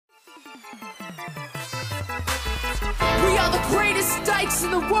We are the greatest dykes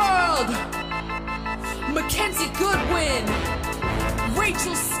in the world. Mackenzie Goodwin,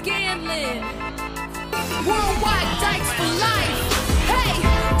 Rachel Scanlon, worldwide dykes for life. Hey,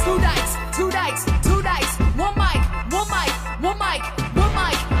 two dykes, two dykes, two dykes, one mic, one mic, one mic, one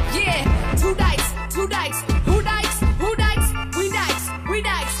mic. Yeah, two dykes, two dykes. Who dykes? Who dykes? We dykes, we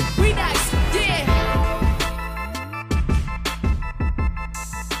dykes, we dykes. Yeah.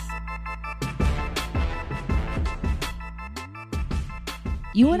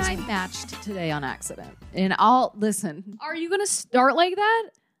 You and I matched today on accident. And I'll listen. Are you going to start like that?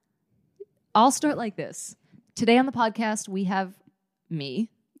 I'll start like this. Today on the podcast, we have me.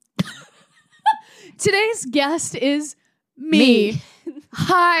 Today's guest is me.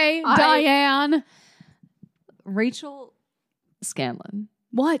 Hi, Diane. Rachel Scanlon.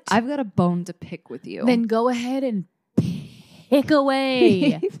 What? I've got a bone to pick with you. Then go ahead and pick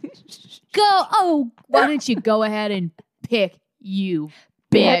away. Why don't you go ahead and pick, you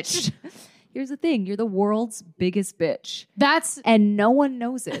bitch? Here's the thing. You're the world's biggest bitch. That's... And no one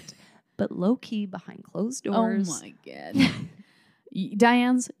knows it. But low-key, behind closed doors. Oh, my God.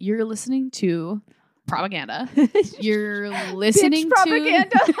 Diane's, you're listening to propaganda. You're listening bitch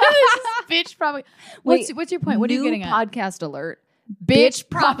propaganda. to... bitch propaganda. What's your point? What are you getting at? Podcast alert. Bitch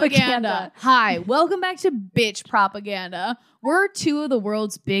propaganda. Hi, welcome back to Bitch Propaganda. We're two of the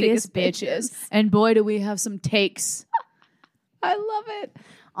world's biggest bitches. And boy, do we have some takes. I love it.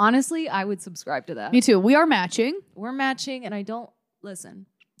 Honestly, I would subscribe to that. Me too. We are matching. We're matching, and I don't... Listen.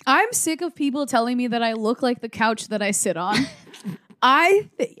 I'm sick of people telling me that I look like the couch that I sit on.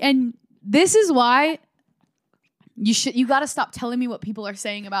 And this is why you got to stop telling me what people are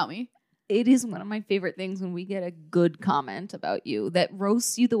saying about me. It is one of my favorite things when we get a good comment about you that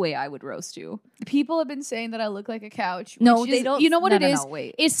roasts you the way I would roast you. People have been saying that I look like a couch. No, they don't. You know what no, it no, is? No,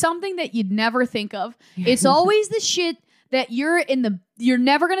 wait. It's something that you'd never think of. It's always the shit that you're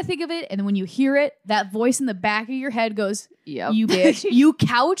never going to think of it. And then when you hear it, that voice in the back of your head goes, yep. You bitch. You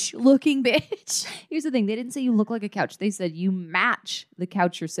couch looking bitch. Here's the thing. They didn't say you look like a couch. They said you match the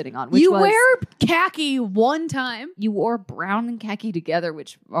couch you're sitting on. You wear khaki one time. You wore brown and khaki together,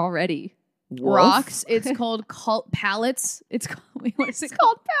 which already rocks. It's called palettes. It's called, what is it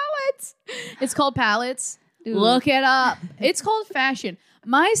called? Palettes. It's called palettes. Dude. Look it up. It's called fashion.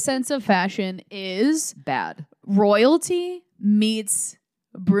 My sense of fashion is bad. Royalty meets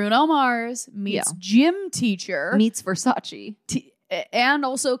Bruno Mars meets gym teacher meets Versace and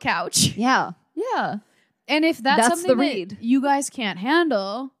also couch. Yeah. And if that's something the read that you guys can't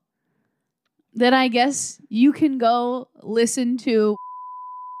handle, then I guess you can go listen to.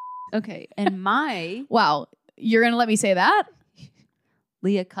 Okay. And my wow, you're gonna let me say that?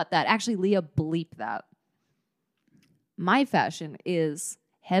 Leah, cut that. Actually, Leah, bleep that. My fashion is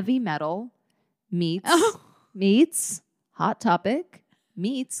heavy metal meets Hot Topic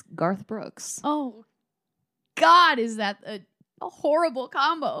meets Garth Brooks. Oh, God, is that a horrible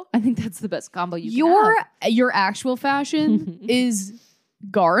combo? I think that's the best combo you can have. Your actual fashion is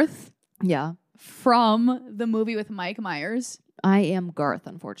Garth. Yeah. From the movie with Mike Myers. I am Garth,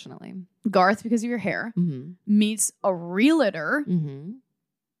 unfortunately. Garth, because of your hair, meets a realtor.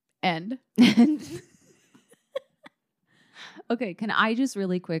 End. Okay, can I just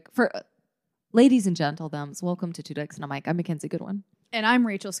really quick, for ladies and gentlemen, welcome to Two Dykes and a Mic. I'm Mackenzie Goodwin. And I'm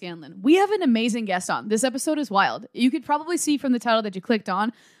Rachel Scanlon. We have an amazing guest on. This episode is wild. You could probably see from the title that you clicked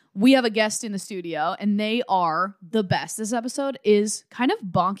on, we have a guest in the studio, and they are the best. This episode is kind of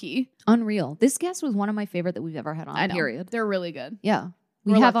bonky. Unreal. This guest was one of my favorite that we've ever had on, I know. Period. They're really good. Yeah.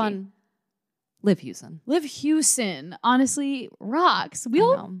 We're have lucky. on Liv Hewson. Liv Hewson, honestly, rocks. We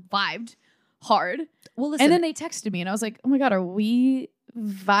all vibed hard. Well, listen. And then they texted me, and I was like, oh my God, are we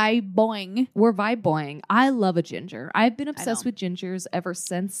vibe-boing? We're vibe-boing. I love a ginger. I've been obsessed with gingers ever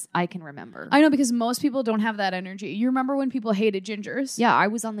since I can remember. I know, because most people don't have that energy. You remember when people hated gingers? Yeah, I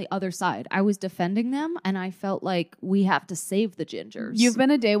was on the other side. I was defending them, and I felt like we have to save the gingers. You've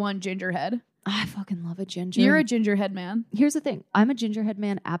been a day one gingerhead. I fucking love a ginger. You're a gingerhead man. Here's the thing. I'm a gingerhead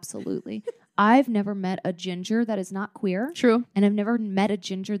man, absolutely. I've never met a ginger that is not queer. True. And I've never met a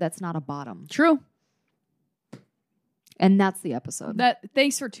ginger that's not a bottom. True. And that's the episode.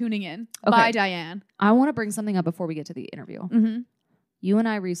 Thanks for tuning in. Okay. Bye, Diane. I want to bring something up before we get to the interview. Mm-hmm. You and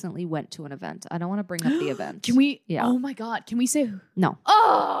I recently went to an event. I don't want to bring up the event. Can we? Yeah. Oh my God. Can we say? No.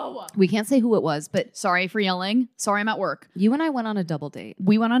 Oh! We can't say who it was, but sorry for yelling. Sorry, I'm at work. You and I went on a double date.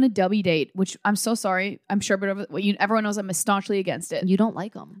 We went on a dubby date, which I'm so sorry. I'm sure, but everyone knows I'm staunchly against it. You don't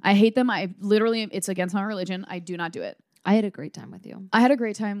like them. I hate them. I literally, it's against my religion. I do not do it. I had a great time with you. I had a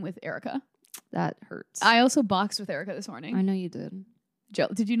great time with Erica. That hurts. I also boxed with Erica this morning. I know you did.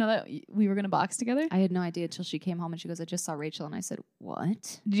 Did you know that we were going to box together? I had no idea until she came home and she goes, I just saw Rachel. And I said,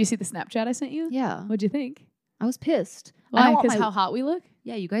 what? Did you see the Snapchat I sent you? Yeah. What'd you think? I was pissed. Why? Because how hot we look?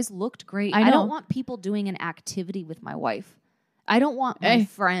 Yeah, you guys looked great. I I know. don't want people doing an activity with my wife. I don't want my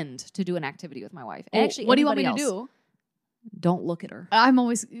friend to do an activity with my wife. Well, Actually, what do you want me anybody to else. do? Don't look at her.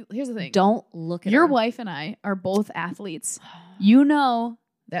 Here's the thing. Don't look at Your her. wife and I are both athletes. You know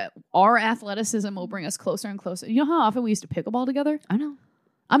that our athleticism will bring us closer and closer. You know how often we used to pickleball together? I know.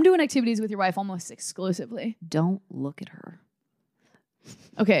 I'm doing activities with your wife almost exclusively. Don't look at her.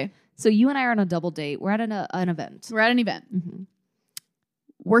 Okay. So you and I are on a double date. We're at an event. We're at an event. Mm-hmm.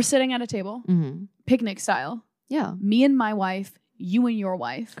 We're sitting at a table, Mm-hmm. picnic style. Yeah, Me and my wife, you and your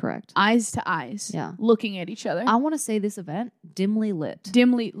wife, correct. eyes to eyes, Yeah. looking at each other. I want to say this event, dimly lit.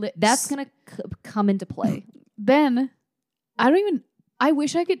 Dimly lit. That's going to come into play. Then, I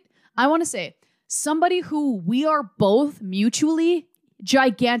wish I could, I want to say, somebody who we are both mutually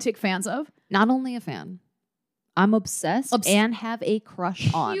gigantic fans of. Not only a fan, I'm obsessed and have a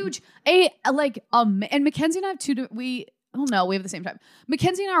crush on. Huge. And Mackenzie and I have we have the same time.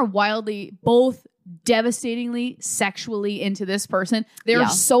 Mackenzie and I are wildly, both devastatingly sexually into this person. They are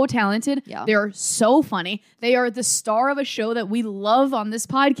so talented. Yeah. They are so funny. They are the star of a show that we love on this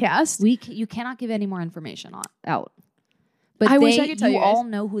podcast. You cannot give any more information out. But I wish I could tell you guys. all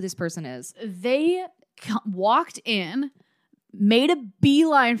know who this person is. They walked in, made a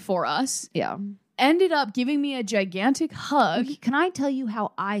beeline for us, Yeah. ended up giving me a gigantic hug. Okay, can I tell you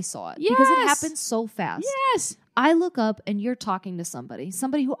how I saw it? Because it Yes. happened so fast. Yes. I look up and you're talking to somebody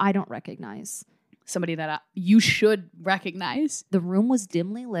who I don't recognize. Somebody that you should recognize. The room was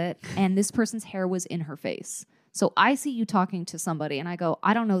dimly lit and this person's hair was in her face. So I see you talking to somebody and I go,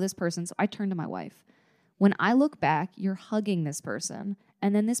 I don't know this person. So I turn to my wife. When I look back, you're hugging this person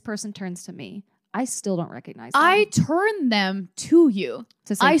and then this person turns to me. I still don't recognize them. I turn them to you.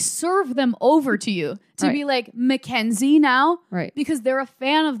 To say, I serve them over to you to Right. be like, Mackenzie now, right. because they're a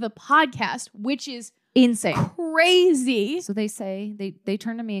fan of the podcast, which is Insane. crazy. So they say, they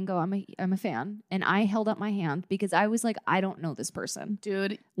turn to me and go, I'm a fan. And I held up my hand because I was like, I don't know this person.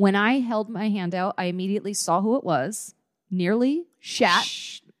 Dude, When I held my hand out, I immediately saw who it was. Nearly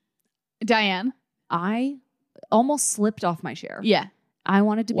Shat. Diane. I almost slipped off my chair. Yeah. I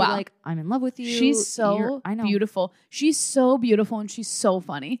wanted to be Wow. like, I'm in love with you. She's so I know. beautiful. She's so beautiful and she's so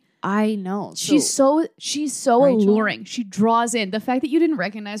funny. I know. She's so Rachel? alluring. She draws in. The fact that you didn't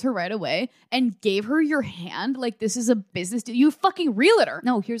recognize her right away and gave her your hand like this is a business deal. You fucking reel at her.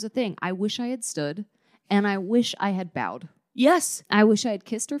 No, here's the thing. I wish I had stood and I wish I had bowed. Yes. I wish I had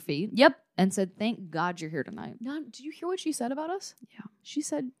kissed her feet. Yep. And said, thank God you're here tonight. Did you hear what she said about us? Yeah. She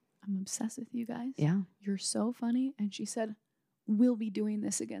said, I'm obsessed with you guys. Yeah. You're so funny. And she said, we'll be doing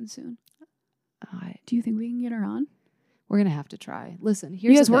this again soon. Do you think we can get her on? We're going to have to try. Listen,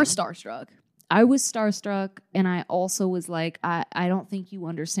 here's Because the we're thing. starstruck. I was starstruck and I also was like, I don't think you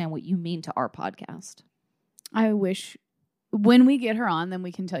understand what you mean to our podcast. I wish when we get her on, then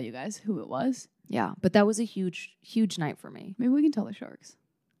we can tell you guys who it was. Yeah. But that was a huge, huge night for me. Maybe we can tell the sharks.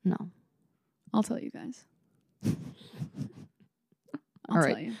 No. I'll tell you guys. I'll All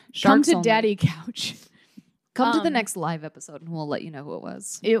right. tell you. Come Sharks to only. Daddy Couch. Come to the next live episode and we'll let you know who it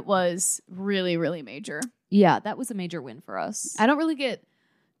was. It was really, really major. Yeah, that was a major win for us. I don't really get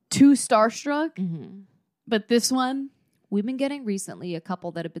too starstruck, Mhm. but this one, We've been getting recently a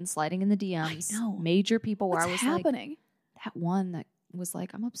couple that have been sliding in the DMs. I know. Major people where what's I was happening? like, that one that was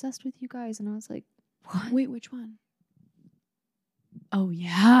like, I'm obsessed with you guys. And I was like, what? Wait, which one? Oh,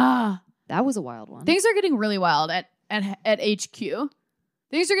 yeah. That was a wild one. Things are getting really wild at HQ.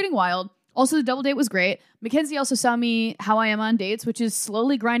 Things are getting wild. Also, the double date was great. Mackenzie also saw me how I am on dates, which is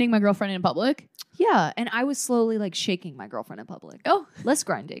slowly grinding my girlfriend in public. Yeah. And I was slowly like shaking my girlfriend in public. Oh, Less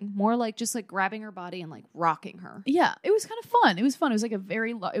grinding, more like just like grabbing her body and like rocking her. yeah. It was kind of fun. It was fun. It was like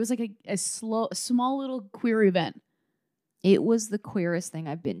it was like a small little queer event. It was the queerest thing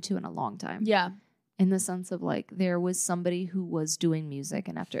I've been to in a long time. Yeah. In the sense of like, there was somebody who was doing music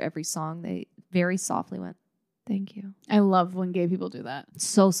and after every song, they very softly went, thank you. I love when gay people do that.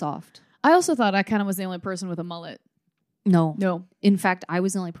 So soft. I also thought I kind of was the only person with a mullet. No. No. In fact, I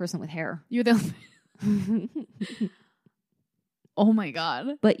was the only person with hair. You're the only. Oh my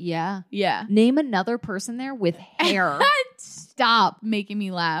God. But yeah. Yeah. Name another person there with hair. Stop making me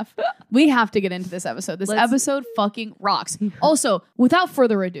laugh. We have to get into this episode. This episode fucking rocks. Also, without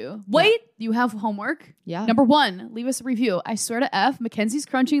further ado, wait, you have homework. Yeah. Number 1, leave us a review. I swear to F, Mackenzie's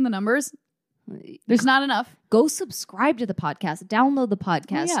crunching the numbers. There's not enough. Go subscribe to the podcast. Download the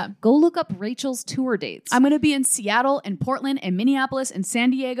podcast. Oh, yeah. Go look up Rachel's tour dates. I'm going to be in Seattle and Portland and Minneapolis and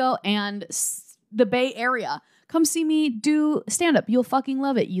San Diego and the Bay Area. come see me do stand up. You'll fucking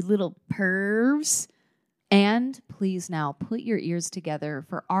love it, you little pervs. And please now put your ears together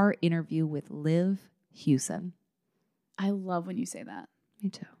for our interview with Liv Hewson. I love when you say that. Me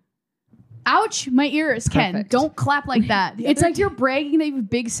too. Ouch, my ears, Ken. Perfect. Don't clap like that. It's like you're bragging that you have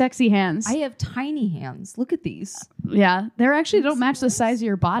big, sexy hands. I have tiny hands. Look at these. Yeah, they're actually don't match the size of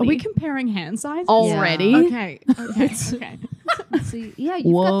your body. Are we comparing hand sizes? already? Yeah. Okay. Okay. See, yeah,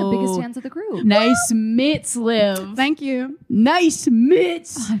 you've got the biggest hands of the group. Nice mitts, Liv. Thank you. Nice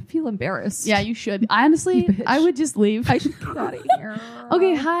mitts. I feel embarrassed. Yeah, you should. Honestly, bitch. I would just leave. I should get out of here.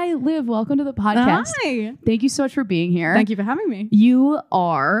 Okay, hi, Liv. Welcome to the podcast. Hi. Thank you so much for being here. Thank you for having me. You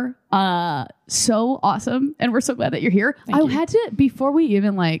are so awesome, and we're so glad that you're here. Thank you. had to, before we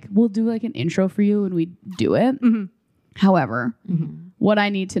even we'll do like an intro for you when we do it. Mhm. However, what I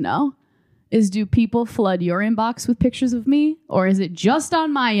need to know is, do people flood your inbox with pictures of me, or is it just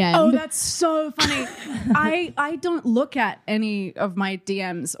on my end? Oh, that's so funny. I don't look at any of my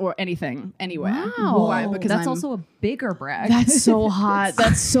DMs or anything anywhere. Wow. Why? Because that's I'm, also a bigger brag. That's so hot.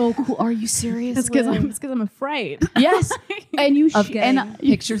 That's so cool. Are you serious? It's because Liv? I'm afraid. Yes, and you of getting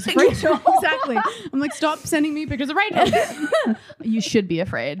pictures of Rachel. Exactly. I'm like, stop sending me pictures of Rachel. you should be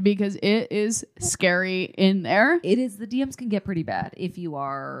afraid because it is scary in there. It is. The DMs can get pretty bad if you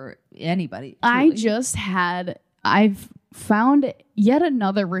are anybody. I've found yet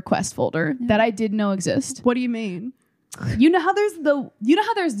another request folder that I didn't know exist. What do you mean? You know how there's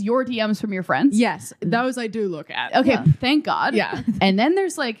your DMs from your friends? Yes, those I do look at. Okay, Yeah. thank God. Yeah. And then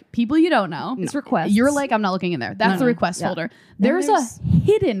there's people you don't know. It's requests. You're like, I'm not looking in there. That's the request Yeah. folder. Then There's there's- a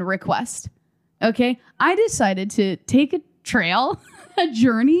hidden request. Okay. I decided to take a trail, a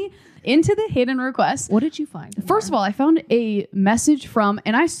journey into the hidden request. What did you find? in First of there? all, I found a message from,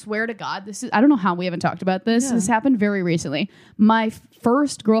 and I swear to God, I don't know how we haven't talked about this. Yeah. This happened very recently. My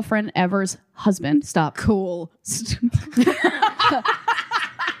first girlfriend ever's husband. Stop. Cool.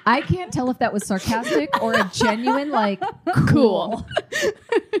 I can't tell if that was sarcastic or a genuine Cool.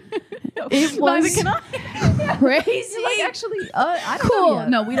 It was Neither can crazy. actually, I don't know Cool. yet.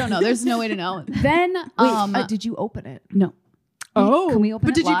 No, we don't know. There's no way to know. Then, Wait, did you open it? no. Oh, Can we open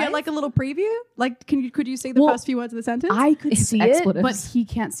but it did you live? get like a little preview? Like, could you see the Well, first few words of the sentence? I could It's see expletives. it, but he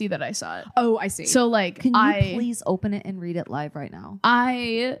can't see that I saw it. Oh, I see. So Can you please open it and read it live right now?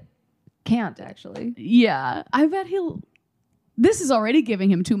 I Can't actually. yeah, I bet this is already giving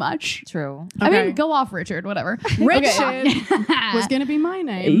him too much. True. I Okay. mean, go off, Richard, whatever. Richard was going to be my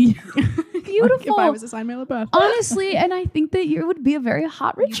name. Beautiful. If I was assigned male at birth. Honestly, and I think that you would be a very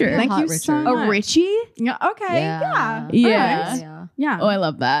hot Richard. Thank hot you so Richard. much. A Richie? Yeah. Okay. Yeah. Yeah. Alright. Yeah. Yeah. Oh, I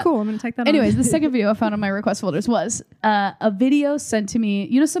love that. Cool. I'm going to take that Anyways, on. the second video I found on my request folders was a video sent to me.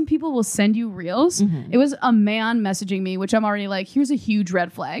 You know, some people will send you reels. It was a man messaging me, which I'm already like, here's a huge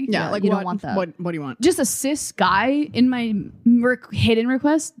red flag. yeah, Yeah, like you what, don't want that. What do you want? Just a cis guy in my hidden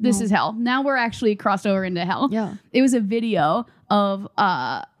request. This is hell. Now we're actually crossed over into hell. Yeah. It was a video of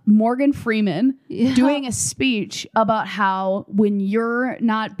Morgan Freeman Yeah. doing a speech about how when you're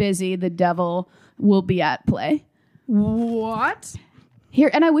not busy, the devil will be at play. What? Here,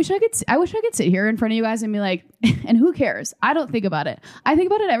 and I wish I could sit here in front of you guys and be like, and who cares? I don't think about it. I think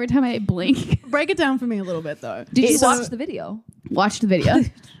about it every time I blink. Break it down for me a little bit, though. Did you So- watch the video? Watch the video.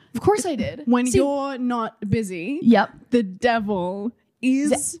 Of course I did. When you're not busy, Yep. the devil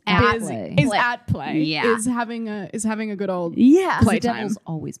is at busy. play. Is at play. Yeah. Is having a good old Yeah. The Playtime. devil's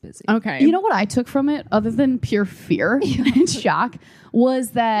always busy. Okay. You know what I took from it, other than pure fear and shock,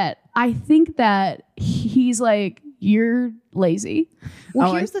 was that I think that he's like, you're lazy.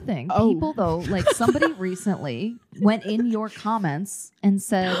 Well, Oh, here's the thing. oh. People, though, like somebody recently went in your comments and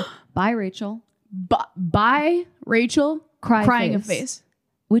said, bye, Rachel, Bye, Rachel, crying a face.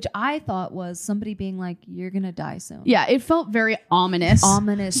 which I thought was somebody being like, you're going to die soon. Yeah, it felt very ominous.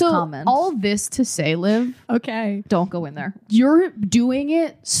 Ominous so comment. all this to say, Liv, Okay. Don't go in there. you're doing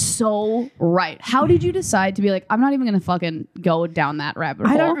it so right. How did you decide to be like, I'm not even going to fucking go down that rabbit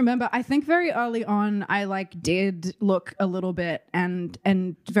hole? I don't remember. I think very early on, I did look a little bit and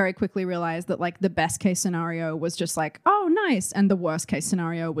very quickly realized that the best case scenario was just oh, nice, and the worst case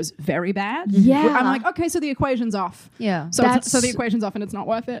scenario was very bad. Yeah. I'm like, okay, so the equation's off. Yeah. So That's- so the equation's off and it's not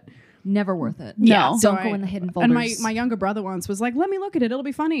worth it. Never worth it. No. So Don't go in the hidden folders. And my younger brother once was like, let me look at it. It'll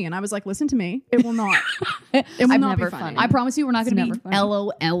be funny. And I was like, listen to me. It will not. It will I'm not be never funny. funny. I promise you we're not It's going to be never funny.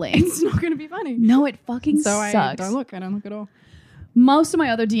 LOLing. It's not going to be funny. No, it fucking So I sucks. don't look. I don't look at all. Most of my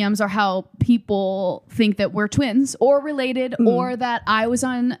other DMs are how people think that we're twins or related or that I was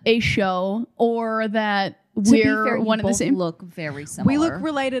on a show or that we're you one and the both same. look very similar. We look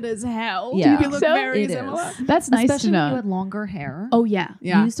related as hell. Yeah. We look So? very It is. similar. That's nice Especially to when you know. had longer hair. Oh yeah.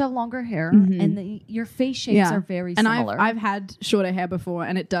 Yeah. You used to have longer hair, Mhm. and your face shapes are very and similar. I've had shorter hair before,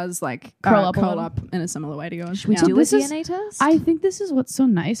 and it does like Curl up a little. up in a similar way to yours. Should we Yeah. do a This is- DNA test? I think this is what's so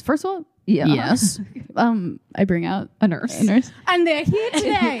nice. First of all, Yeah. yes. I bring out a nurse. a nurse. And they're here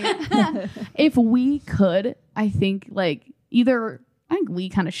today. If we could, I think I think we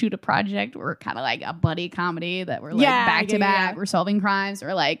kind of shoot a project. We're kind of like a buddy comedy that we're like Yeah, back to yeah, back. yeah. We're solving crimes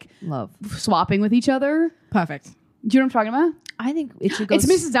or like Love. swapping with each other. Perfect. Do you know what I'm talking about? I think it should go. It's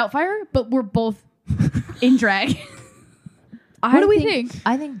Mrs. Doubtfire, but we're both in drag. I What do we think?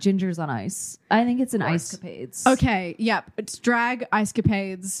 I think Ginger's on ice. I think it's an course. ice capades. Okay. Yep. It's drag, ice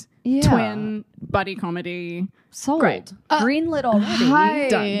capades, Yeah. twin, buddy comedy. Sold. Great. Greenlit already. Hi.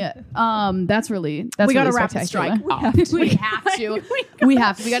 That's really We gotta really wrap the spectacular. strike up. We have to. We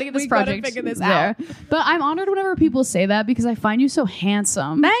have to. We got to get this We gotta project figure this there. But I'm honored whenever people say that because I find you so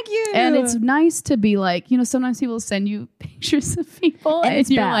handsome. Thank you. And it's nice to be like, sometimes people send you pictures of people And and it's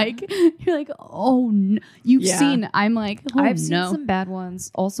you're bad. like, oh no. You've Yeah. seen, I'm like, oh I've seen no. some bad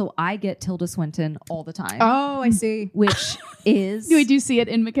ones. Also, I get Tilda Swinton all the time, Oh, I see. which is We do see it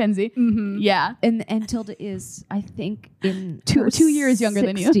in Mackenzie. Mm-hmm. Yeah. and Tilda is, I think, in Two her years younger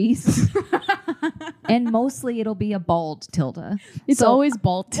than you. 60s. And mostly it'll be a bald Tilda. It's So always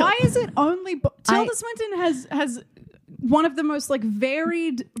bald. Why is it only Tilda I- Swinton has one of the most like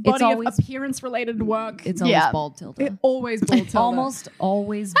varied body always- of appearance related work. It's always Yeah. bald Tilda. It always bald Tilda. Almost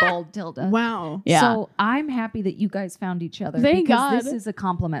always bald Tilda. Wow. Yeah. So I'm happy that you guys found each other. Thank because God. this is a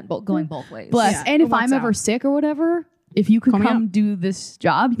compliment, going both ways. Bless. Yeah, And it if I'm works ever out. sick or whatever, if you could Call me come up. do this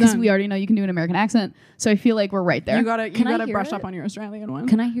job, because Done. we already know you can do an American accent. So I feel like we're right there. You gotta Can I gotta hear brush it? up on your Australian one.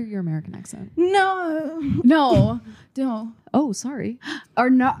 Can I hear your American accent? No. no. No. Oh, sorry. Or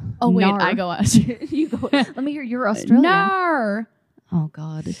no. Oh, wait. Nar. I go out. You go. Let me hear your Australian. Nar. Oh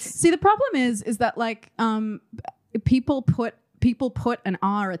God, it's See, the problem is that like people put an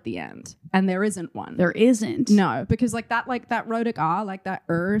R at the end, and there isn't one. There isn't. No, because like that rhotic R, like that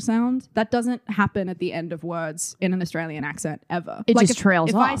sound, that doesn't happen at the end of words in an Australian accent ever. It like just trails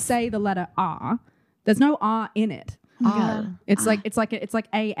if I off. say the letter R, there's no R in it. Oh my God. It's like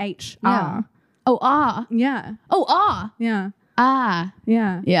AHR. Oh, ah. Yeah. Oh, ah. Yeah. Ah.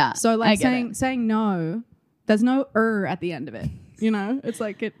 Yeah. Yeah. So I like get saying no, there's no at the end of it. You know, it's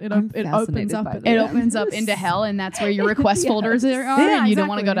like it I'm opens fascinated up. by at that. It the end. opens up into hell, and that's where your request folders are, Yeah, and you don't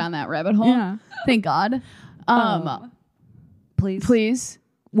want to go exactly. down that rabbit hole. Yeah. Thank God. please. Please.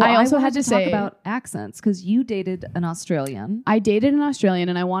 Well, I also wanted had to talk say about accents because you dated an Australian. I dated an Australian,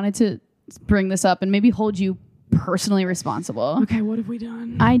 and I wanted to bring this up and maybe hold you personally responsible. Okay, what have we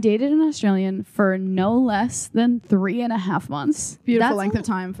done? I dated an Australian for no less than 3.5 months. Beautiful That's length a- of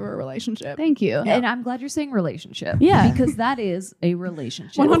time for a relationship. Thank you. And I'm glad you're saying relationship. Yeah. Because that is a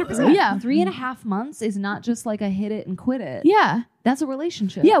relationship. 100%. Yeah. 3.5 months is not just like a hit it and quit it. Yeah. That's a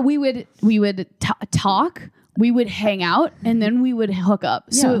relationship. Yeah, we would talk, we would hang out, and then we would hook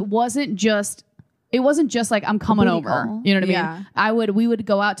up. So Yeah. it wasn't just like I'm coming booty over. call. You know what Yeah. I mean? We would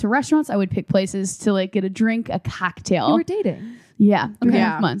go out to restaurants. I would pick places to like get a drink, a cocktail. You were dating. Yeah, 3.5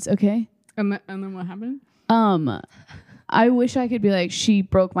 Yeah. months. Okay. And then what happened? I wish I could be like, she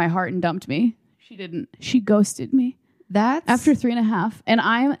broke my heart and dumped me. She didn't. She ghosted me That's after 3.5.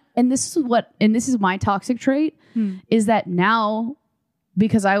 And this is my toxic trait is that now,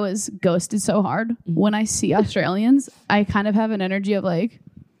 because I was ghosted so hard, when I see Australians, I kind of have an energy of like,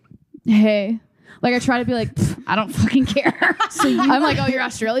 hey. Like I try to be like, I don't fucking care. So I'm like, oh, you're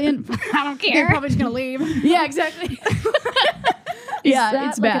Australian? I don't care. They're probably just gonna leave. Yeah, exactly. Yeah, Is that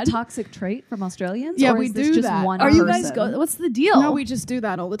it's like bad. a toxic trait from Australians? Yeah, or we is this do just that. one Are you guys person? What's the deal? No, we just do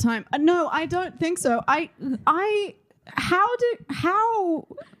that all the time. No, I don't think so. How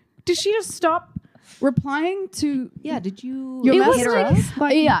did she just stop replying to Yeah, did you your It was hit her messages? up?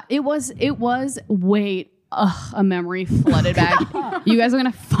 Like, Yeah, it was wait, a memory flooded back. You guys are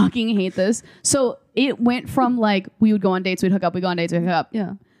gonna fucking hate this. So it went from like we would go on dates, we'd hook up, we'd go on dates, we'd hook up.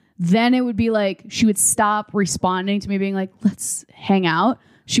 Yeah. Then it would be like she would stop responding to me being like, let's hang out.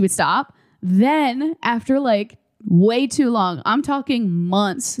 She would stop. Then after like way too long, I'm talking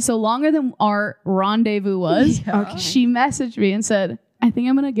months, so longer than our rendezvous was, she messaged me and said, I think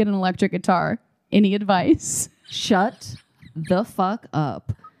I'm gonna get an electric guitar. Any advice? Shut the fuck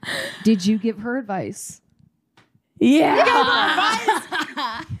up. Did you give her advice? Yeah.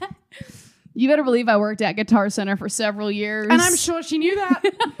 You better believe I worked at Guitar Center for several years. and I'm sure she knew that.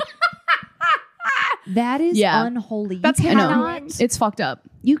 That is Yeah. unholy. That's you I know. cannot. It's fucked up.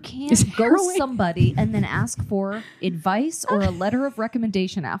 You can't Is ghost heroin- somebody and then ask for advice or a letter of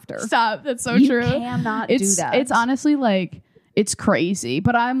recommendation after. Stop. That's so You true. cannot do that. It's honestly like, it's crazy.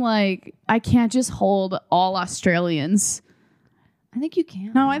 But I'm like, I can't just hold all Australians. I think you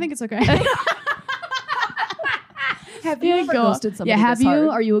can. No, I think it's okay. Have you ever ghosted somebody? Yeah, have this you? hard?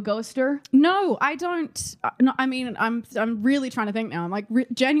 Are you a ghoster? No, I don't. No, I mean, I'm really trying to think now. I'm like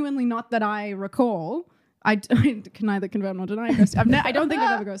genuinely not that I recall. I can neither confirm nor deny ghost. I don't think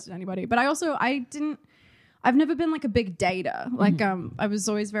I've ever ghosted anybody. But I've never been like a big dater. Like I was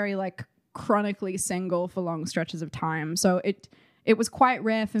always very like chronically single for long stretches of time. So it was quite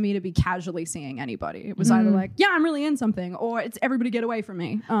rare for me to be casually seeing anybody. It was either like, yeah, I'm really in something, or it's everybody get away from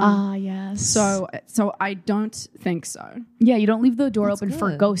me. Yes. So I don't think so. Yeah, you don't leave the door That's open for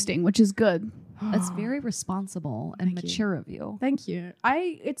good. ghosting, which is good. That's very responsible and mature of you. Thank you.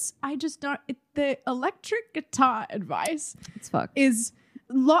 I just don't. The electric guitar advice It's fucked. is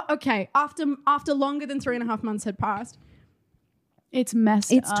okay. After longer than 3.5 months had passed. It's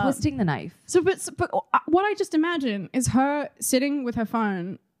messed It's up. twisting the knife. So, but what I just imagine is her sitting with her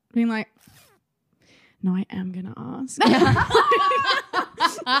phone, being like, "No, I am gonna ask.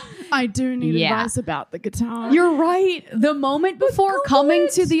 I do need advice about the guitar." You're right. The moment before coming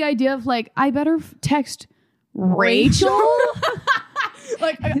to the idea of like, I better text Rachel.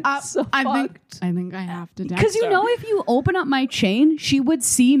 like, so I think I have to. Because you know, if you open up my chain, she would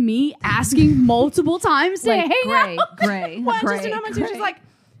see me asking multiple times to Like hang out. gray. well, just in her mind, she's like,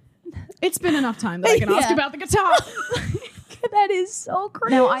 "It's been enough time that I can ask Yeah. about the guitar." That is so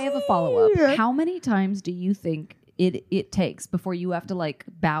crazy. Now I have a follow up. How many times do you think it takes before you have to like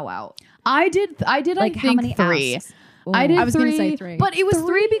bow out? I did. Like I how think many 3. asks? I did I was gonna 3, say 3. but it was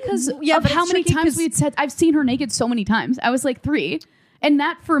 3 because of but how it's many tricky times 'cause- we had said I've seen her naked so many times. I was like 3, and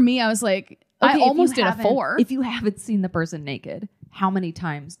that for me, I was like, I Okay, if almost you did a haven't- 4. If you haven't seen the person naked, how many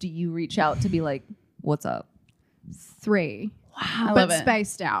times do you reach out to be like, "What's up?" 3, I but love it.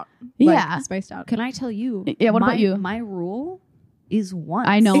 spaced out. Yeah. Spaced out. Can I tell you? Yeah, what about my- you? My rule is once.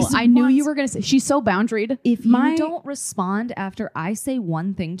 I know. It's I knew you once. were gonna say she's so boundaried. If you My- don't respond after I say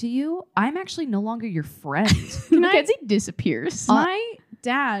one thing to you, I'm actually no longer your friend. Mackenzie disappears. My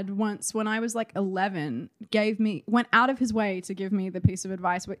dad once, when I was like 11, went out of his way to give me the piece of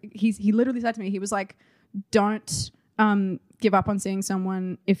advice. He literally said to me, he was like, "Don't give up on seeing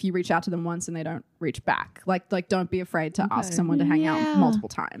someone if you reach out to them once and they don't reach back. Like don't be afraid to ask someone to hang Yeah. out multiple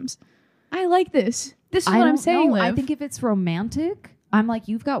times." I like this. This is I what I'm don't saying. know. Liv. I think if it's romantic, I'm like,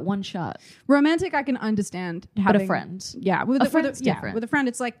 you've got one shot. Romantic, I can understand. But Having, a friend. yeah, with A a friend's yeah, different. with a friend,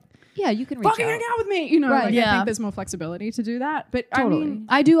 it's like, Yeah, you can reach fucking out. hang out with me, you know. Right. Like, I Yeah. think there's more flexibility to do that. But Totally. I mean,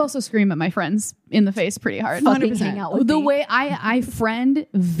 I do also scream at my friends in the face pretty hard. Fucking 100%. hang out with The me. way I friend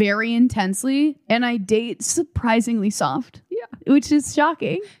very intensely and I date surprisingly soft. Yeah. Which is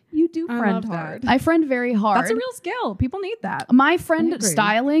shocking. You do I friend love that. hard. I friend very hard. that's a real skill. People need that. My I friend agree.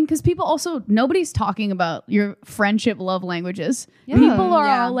 styling, because people also, nobody's talking about your friendship love languages. Yeah. People are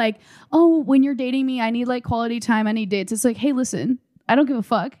Yeah. all like, oh, when you're dating me, I need like quality time, I need dates. It's like, hey, listen, I don't give a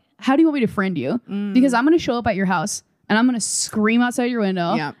fuck. How do you want me to friend you? Because I'm going to show up at your house and I'm going to scream outside your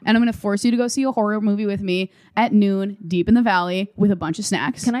window Yeah. and I'm going to force you to go see a horror movie with me at noon, deep in the valley with a bunch of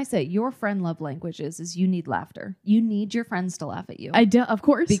snacks. Can I say your friend love languages is you need laughter. You need your friends to laugh at you. I do, of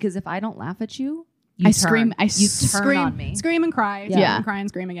course. Because if I don't laugh at you, I you scream- turn. I you turn scream- on me. Scream and cry. Yeah. And cry and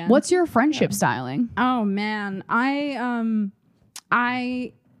scream again. What's your friendship styling? Oh man,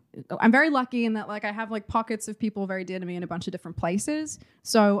 I'm very lucky in that like I have like pockets of people very dear to me in a bunch of different places.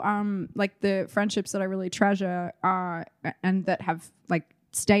 So like the friendships that I really treasure and that have like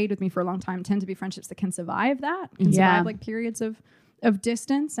stayed with me for a long time tend to be friendships that can survive Yeah. survive like periods of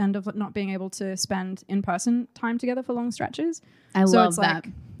distance and of not being able to spend in-person time together for long stretches. I So love it's that.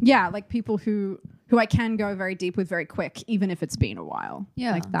 like, yeah, like people who I can go very deep with very quick, even if it's been a while.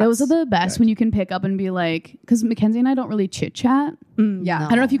 Yeah. Like Those are that's the best good. when you can pick up and be like, because Mackenzie and I don't really chit chat. Yeah. No. I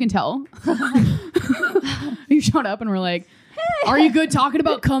don't know if you can tell. You showed up and we're like, are you good talking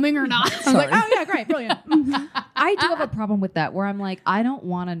about coming or not? I was like, oh yeah, great, brilliant. I do have a problem with that where I'm like, I don't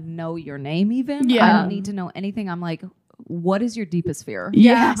want to know your name even. Yeah. I don't need to know anything. I'm like, what is your deepest fear?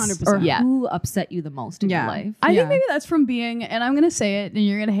 Yeah, Yes. 100%. Or Yeah. who upset you the most in Yeah. your life? I Yeah. think maybe that's from being, and I'm going to say it and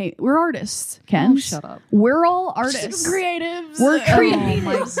you're going to hate, we're artists, Ken. Oh, shut up. We're all artists. Creatives. We're Oh creative.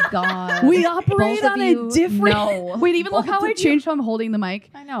 my God. We operate Both of on you, a different. no. Wait, even look Both how of I you. changed how I'm holding the mic.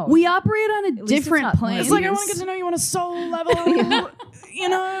 I know. We operate on a least it's different not plane. It's like I want to get to know you on a soul level. You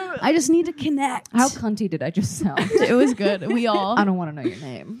know. I just need to connect. How cunty did I just sound? it was good. We all. I don't want to know your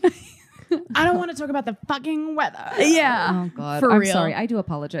name. I don't want to talk about the fucking weather. Yeah. Oh God. For I'm real. sorry. I do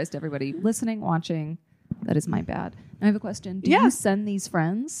apologize to everybody listening, watching. That is my bad. I have a question. Do you send these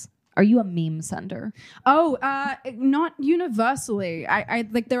friends? Are you a meme sender? Oh, not universally. I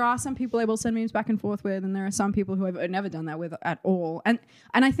like there are some people I will send memes back and forth with, and there are some people who I've never done that with at all. And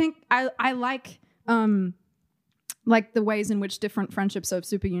I think I like the ways in which different friendships are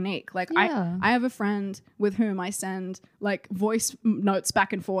super unique. Like I have a friend with whom I send like voice notes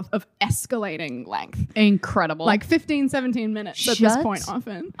back and forth of escalating length. Incredible. Like 15, 17 minutes at this point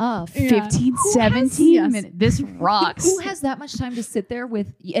often. 15, 17 minutes. This rocks. Who has that much time to sit there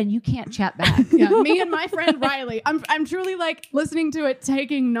with, and you can't chat back? Me and my friend Riley. I'm truly like listening to it,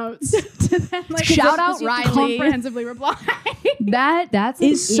 taking notes to then like Shout out Riley. Comprehensively reply. That's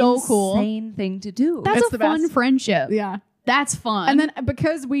so cool. Insane thing to do. That's It's a the fun best. friendship. Yeah. That's fun. And then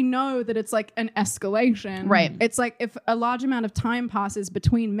because we know that it's like an escalation, right? It's like if a large amount of time passes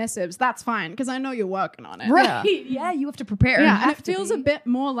between missives, that's fine because I know you're working on it. Right. Yeah, you have to prepare. Yeah, and it feels a bit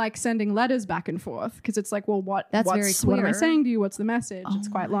more like sending letters back and forth because it's like, well, what am I saying to you? What's the message? It's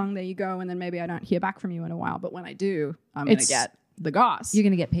quite long. There you go. And then maybe I don't hear back from you in a while. But when I do, I'm going to get the goss. You're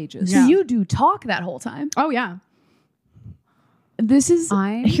going to get pages. So you do talk that whole time. Oh, yeah.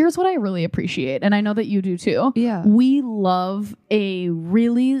 Here's what I really appreciate, and I know that you do too. Yeah. We love a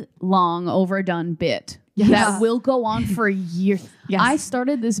really long overdone bit that will go on for years. Yes. I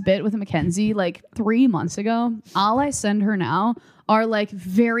started this bit with Mackenzie like 3 months ago. All I send her now are like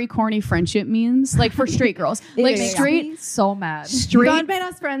very corny friendship memes, like for straight girls. Like straight, so mad. Straight. God made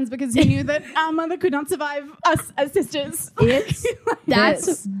us friends because he knew that our mother could not survive us as sisters.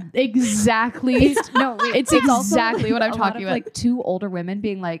 That's exactly. It's exactly what I'm talking about. Like two older women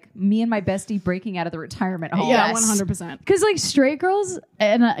being like, me and my bestie breaking out of the retirement home. Yeah, 100%. Because like straight girls,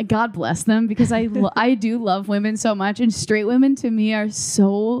 and God bless them, because I do love women so much, and straight women to me are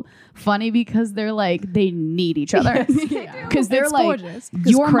so funny because they're like they need each other because they're it's like gorgeous.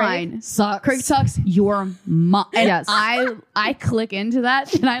 you're Craig mine sucks. Craig sucks, you're mine. And Yes. I click into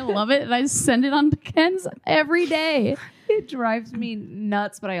that and I love it and I send it on to Ken's every day. It drives me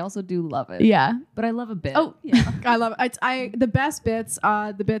nuts, but I also do love it. Yeah, But I love a bit. Oh, yeah. I love it. The best bits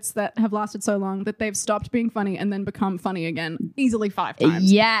are the bits that have lasted so long that they've stopped being funny and then become funny again easily 5 times.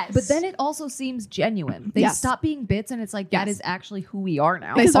 yes. But then it also seems genuine. They Yes. stop being bits, and it's like that is actually who we are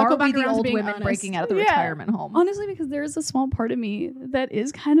now. They circle Are we back the around to old being women honest. breaking out of the Yeah. retirement home? honestly, because there is a small part of me that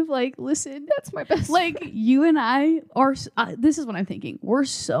is kind of like, listen, That's my best. like you and I are this is what I'm thinking, we're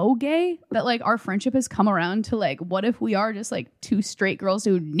so gay that like our friendship has come around to like, what if we are just like two straight girls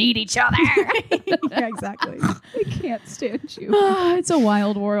who need each other? Yeah, exactly. I can't stand you. It's a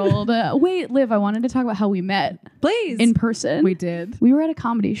wild world. Wait, Liv, I wanted to talk about how we met Please. in person. We did. We were at a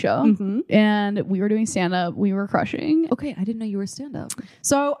comedy show and we were doing stand up. We were crushing. Okay, I didn't know you were stand up.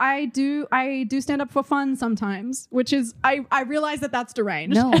 So I do stand up for fun sometimes, which is I realize that that's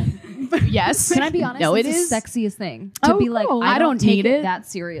deranged. No. Yes. Can I be honest? No, it's it is the sexiest thing to Oh, be like, cool. I don't need take it. that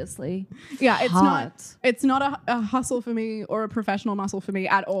seriously. Yeah, Hot. it's not a hustle for me or a professional muscle for me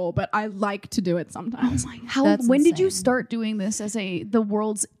at all, but I like to do it sometimes. How? That's When did you insane. start doing this as the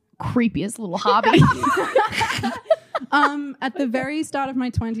world's creepiest little hobby? At the very start of my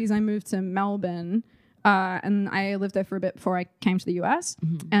 20s, I moved to Melbourne. And I lived there for a bit before I came to the US.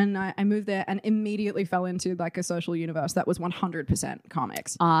 And I moved there and immediately fell into like a social universe that was 100%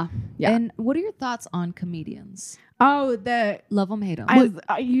 comics. Yeah. And what are your thoughts on comedians? Oh, the Love them, hate them.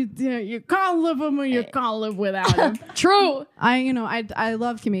 you can't live with them or you can't live without them. True. I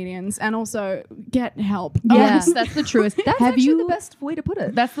love comedians and also get help. Yes, that's the truest. That's Have actually you? the best way to put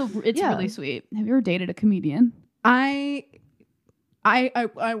it. It's Yeah. really sweet. Have you ever dated a comedian? I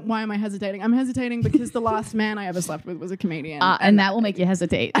why am I hesitating? I'm hesitating because the last man I ever slept with was a comedian. And that will make you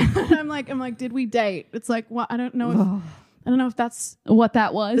hesitate. I'm like, did we date? It's like, well, I don't know if that's What that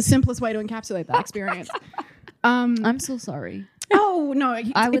the was. simplest way to encapsulate that experience. I'm so sorry. Oh no,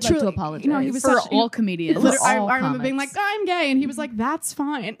 I would like to apologize. You know, he was For such, all comedians. literally, I all remember being like, comics. I'm gay, and he was like, that's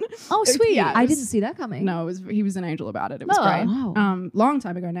fine. Oh, sweet. Yeah, I didn't see that coming. No, he was an angel about it. It was Oh, great. wow. Long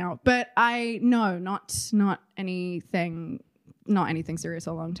time ago now, but not anything serious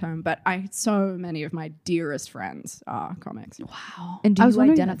or long term. But so many of my dearest friends are comics. Wow. And do I was you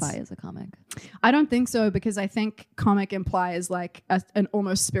wondering identify that's- as a comic? I don't think so because I think comic implies like an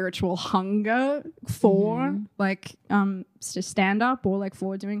almost spiritual hunger for like stand up or like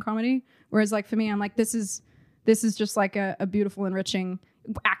for doing comedy. Whereas like for me, I'm like this is just like a beautiful, enriching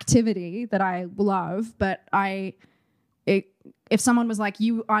activity that I love. But if someone was like,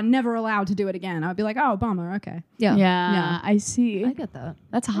 you are never allowed to do it again, I'd be like, oh, bummer. Okay. Yeah. Yeah, I see. I get that.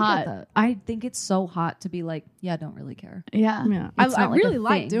 That's I hot. get that. I think it's so hot to be like, yeah, I don't really care. Yeah. Yeah. It's I not like really a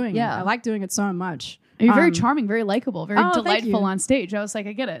like thing. doing it. Yeah. I like doing it so much. You're very charming, very likable, very thank delightful you. on stage. I was like,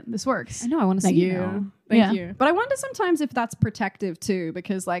 I get it. This works. I know. I want to see Thank you. you. now. Thank you. But I wonder sometimes if that's protective too,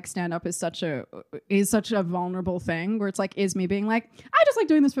 because like stand up is such a vulnerable thing where it's like, is me being like, I just like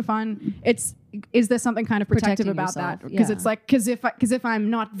doing this for fun. Is there something kind of protective Protecting about yourself, that? Because yeah. it's like, because if I'm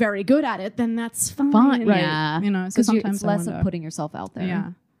not very good at it, then that's fine. Right. Yeah. You know, so Because sometimes it's less I of wonder. putting yourself out there.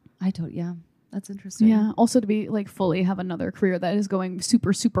 Yeah. Yeah. That's interesting. Yeah. Also, to be like fully have another career that is going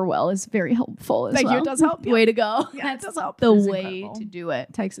super, super well is very helpful as Thank you. well. It does help. Yeah. Way to go. Yeah, it does help. The It's way incredible. to do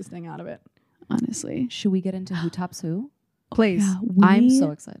it. Takes this thing out of it. Honestly. Should we get into who tops who? Please. Yeah, I'm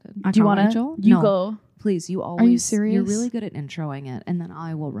so excited. I Do you can't want wait. to? Rachel? You No. go. Please, you always. You're serious? really good at introing it, and then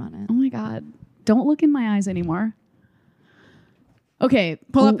I will run it. Oh my God. Don't look in my eyes anymore. Okay.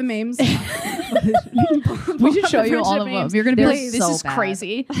 Pull up the memes. We should show you all of them. You're gonna be like, They're this so is bad.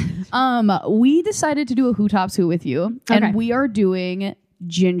 crazy. We decided to do a Who Tops Who with you, and Okay. we are doing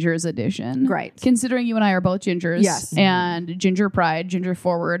Ginger's edition. Great. Considering you and I are both Gingers. Yes. And Ginger Pride, Ginger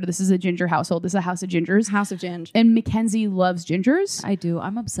Forward. This is a Ginger household. This is a house of Gingers. House of Ginge. And Mackenzie loves Gingers. I do.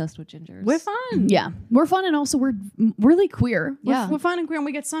 I'm obsessed with gingers. We're fun. Yeah. We're fun, and also we're really queer. Yeah. We're fun and queer and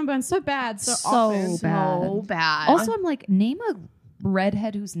we get sunburned so bad. So So often. bad. So bad. Also, I'm like, name a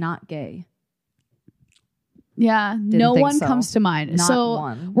redhead who's not gay. yeah, no think one so. comes to mind. Not so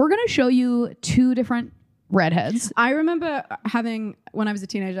one. we're going to show you two different redheads. I remember when I was a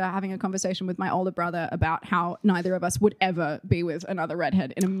teenager, having a conversation with my older brother about how neither of us would ever be with another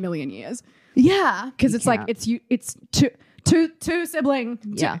redhead in a million years. Yeah. Because You it's like, can't. it's two sibling.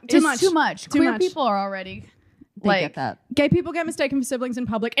 Yeah. Too It's much. too much. Too Queer much. people are already They like get that. Gay people get mistaken for siblings in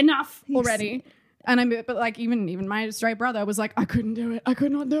public. Enough already. But like even my straight brother was like, I couldn't do it. I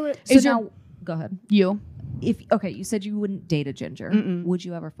could not do it. So Is now, go ahead. you. You said you wouldn't date a ginger. Would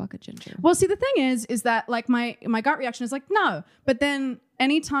you ever fuck a ginger? Well, see, the thing is that like my gut reaction is like no, but then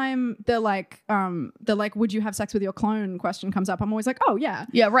anytime they're like, would you have sex with your clone? Question comes up. I'm always like, oh yeah,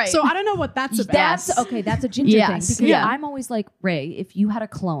 Yeah, right. So I don't know what that's about. That's okay. That's a ginger Yes. thing. Because Yeah. I'm always like, Ray, if you had a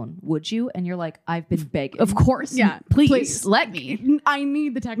clone, would you? And you're like, I've been begging. Of course. Yeah, Please, please. let me. I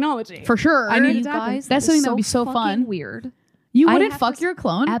need the technology For sure. I need You it to happen. guys, That's that is something that would be so fucking fun. Weird. You I wouldn't have fuck to- your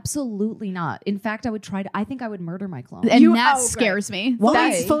clone? Absolutely not. In fact, I think I would murder my clone. And You- that oh, great. scares me. Why?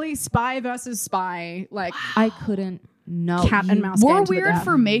 That's fully spy versus spy. Like I couldn't. No. Cat and mouse. We're game to the weird death.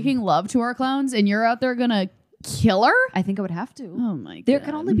 for making love to our clones, and you're out there gonna kill her? I think I would have to. Oh my god. There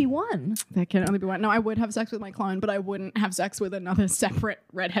can only be one. There can only be one. No, I would have sex with my clone, but I wouldn't have sex with another separate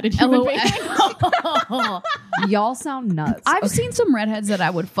redheaded human being. LOL. Y'all sound nuts. I've seen some redheads that I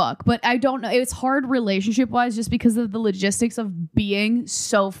would fuck, but I don't know. It's hard relationship wise just because of the logistics of being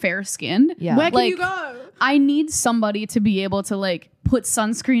so fair skinned. Yeah. Where can Like, you go? I need somebody to be able to like put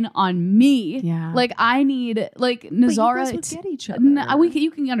sunscreen on me. Yeah. Like I need like But you Nazara. guys would get each other. You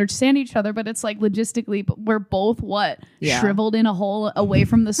can understand each other, but it's like logistically, but we're both Yeah. shriveled in a hole away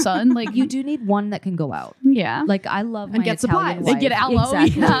from the sun. Like You do need one that can go out. yeah. Like I love And my get Italian supplies. wife. And get aloe,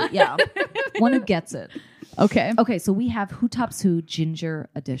 Exactly. Yeah. One who gets it. Okay. Okay, so we have Who Tops Who Ginger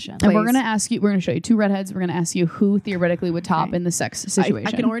Edition. And we're Please. gonna ask you. We're gonna show you two redheads. We're gonna ask you who theoretically would top Okay. in the sex situation.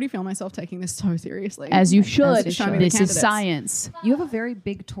 I can already feel myself taking this so seriously. as you should. you should. This is Candidates. science. You have a very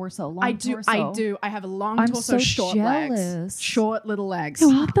big torso. Long I do. torso. I do. I have a long I'm torso, so short jealous. legs, short little legs.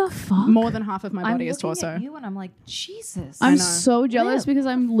 What the fuck? More than half of my I'm body is looking torso. at you and I'm like, Jesus. I'm know. so jealous Liv. because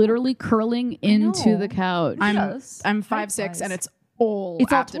I'm literally curling into know. the couch. Yes. I'm Height 5'6" wise. and it's all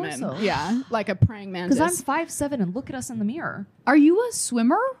It's all abdomen. torso. Yeah, like a praying mantis. Because I'm 5'7" and look at us in the mirror. Are you a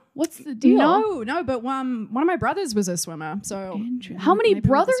swimmer? What's the deal? No, but one of my brothers was a swimmer. So How many maybe we have the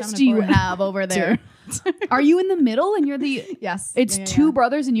brothers stamina do you for it. have over there? Are you in the middle and you're the? Yes, It's Yeah, yeah, two yeah.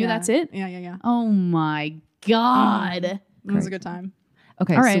 brothers and you. Yeah. That's it. Yeah. Oh my god. It was a good time.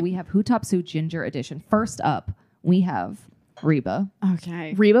 Okay, All so right. we have Who Tops Who Ginger Edition. First up, we have Reba.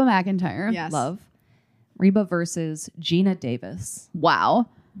 Okay. Reba McEntire. Yes. Love. Reba versus Gina Davis. Wow.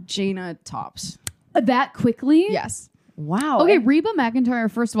 Gina tops. That quickly? Yes. Wow. Okay, and Reba McEntire,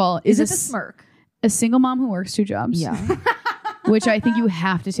 first of all, is is it the smirk? a single mom who works two jobs. Yeah. Which I think you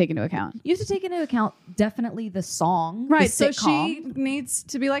have to take into account. You have to take into account definitely the song. Right. The So sitcom. she needs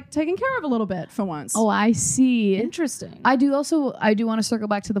to be like taken care of a little bit for once. Oh, I see. Interesting. I do want to circle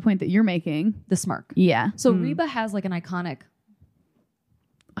back to the point that you're making. The smirk. Yeah. So Reba has like an iconic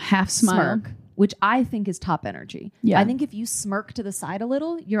Half smile. smirk, which I think is top energy. Yeah. I think if you smirk to the side a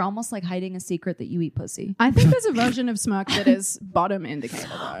little, you're almost like hiding a secret that you eat pussy. I think there's a version of smirk that is bottom indicator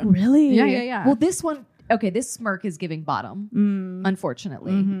though. Really? Yeah. Well, this one, okay, this smirk is giving bottom,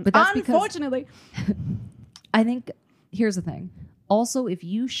 unfortunately. But that's because Unfortunately. I think, here's the thing. Also, if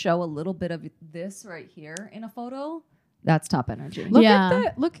you show a little bit of this right here in a photo, that's top energy. Look Yeah.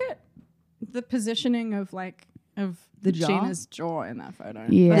 at the positioning of The jaw? Gina's jaw in that photo.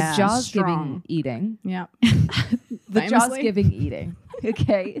 Yeah. The jaw's Strong. giving eating. Yeah. The jaw's Famously. giving eating.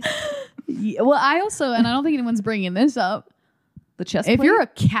 Okay. Yeah, well, I also, and I don't think anyone's bringing this up. The chest If plate? you're a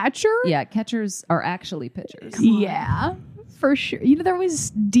catcher, Yeah, catchers are actually pitchers. yeah, for sure. You know, they're always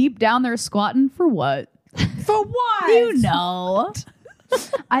deep down there squatting for what? For what? You know.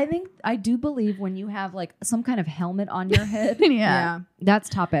 I do believe when you have like some kind of helmet on your head, Yeah. that's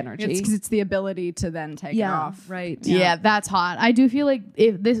top energy. It's because it's the ability to then take it off. right. Yeah, that's hot. I do feel like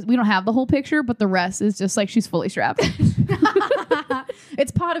if this, we don't have the whole picture, but the rest is just like she's fully strapped.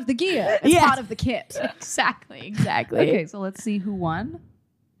 It's part of the gear. It's Yes. part of the kit. Exactly. Okay, so let's see who won.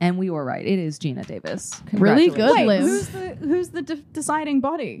 And we were right. It is Gina Davis. Really good, Congratulations. Liv. Who's the deciding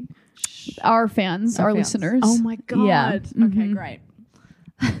body? Our fans, Our our fans. listeners. Oh my god. Yeah. Okay, Mhm. great.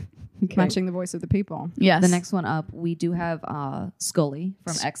 Okay. Matching the voice of the people. Yes. The next one up, we do have Scully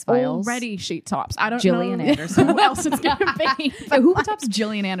from X-Files. Already sheet tops. I don't Gillian know Anderson. who else it's gonna be. Who tops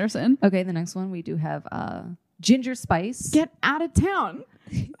Gillian Anderson? Okay, the next one we do have Ginger Spice. Get out of town.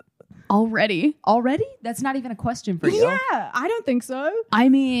 Already. Already? That's not even a question for you. Yeah, I don't think so. I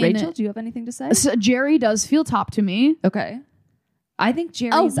mean, Rachel, do you have anything to say? so Jerry does feel top to me. Okay. I think A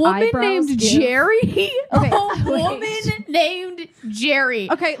Jerry's woman eyebrows named give- Jerry. Okay, A wait. woman named Jerry.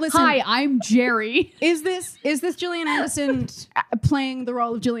 Okay, listen. Hi, I'm Jerry. Is this Gillian Anderson playing the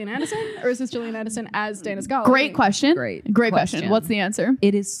role of Gillian Anderson, or is this Gillian Anderson as Dana Scully? Great question. Great question. question. What's the answer?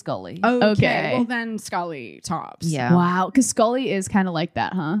 It is Scully. Okay. Okay. Well, then Scully tops. Yeah. Wow, because Scully is kind of like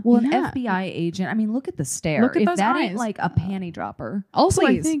that, huh? Well, an Yeah. FBI agent. I mean, look at the stare. Look at if those that eyes. ain't like a panty dropper. Also,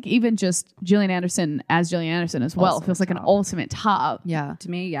 Please. I think even just Gillian Anderson as Gillian Anderson as well Also feels like an top. ultimate top. Yeah. To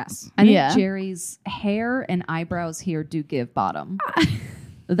me, yes. I think Yeah. Jerry's hair and eyebrows here do give bottom.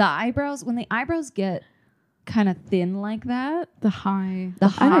 The eyebrows, when the eyebrows get kind of thin like that, The high. the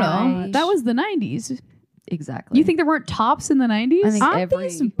I don't know. high- That was the 90s. exactly. You think there weren't tops in the 90s? I think Aren't every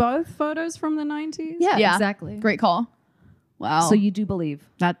these both photos from the 90s? yeah, Yeah. exactly. Great call. Wow. So you do believe,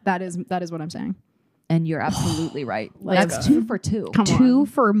 That is what I'm saying. and you're absolutely right. Let's That's go. 2 for 2. Come on. 2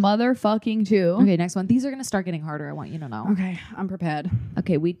 for motherfucking 2. Okay, next one. These are going to start getting harder. I want you to know. Okay, I'm prepared.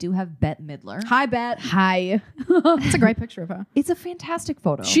 Okay, we do have Bette Midler. Hi, Bet. Hi. That's a great picture of her. It's a fantastic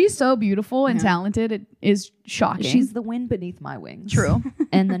photo. She's so beautiful and Yeah. talented. It is shocking. She's the wind beneath my wings. true.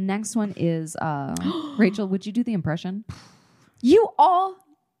 And the next one is Rachel. Would you do the impression? You all.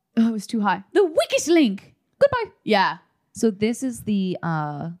 Oh, it was too high. The weakest link. Goodbye. Yeah. So this is the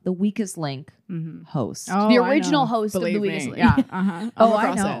weakest link Mm-hmm. host. The original host of The Weakest Link. Yeah. Uh-huh. Oh,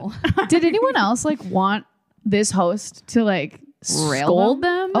 I know. Did anyone else like want this host to like Rail scold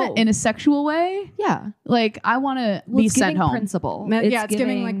them Oh. in a sexual way? Yeah, Like I want to well, be it's sent giving home. principal. It's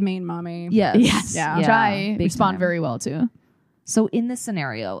giving like mean mommy. Yes. Yes. Yeah. Which I big respond time. very well to. So in this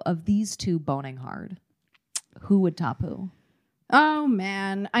scenario of these two boning hard, who would top who? Oh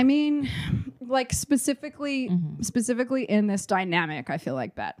man. I mean, like specifically in this dynamic, I feel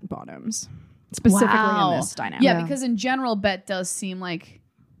like Bet bottoms. Specifically in this dynamic. Yeah, Yeah. because in general, Bet does seem like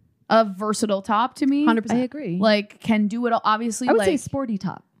a versatile top to me. 100%. I agree. Like can do it all. Obviously, I would like say sporty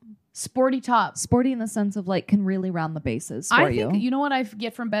top. sporty top. Sporty in the sense of like can really round the bases for I you. think you know what I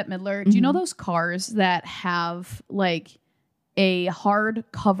get from Bette Midler. Do you know those cars that have like a hard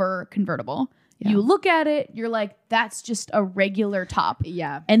cover convertible? Yeah. You look at it, you're like, that's just a regular top.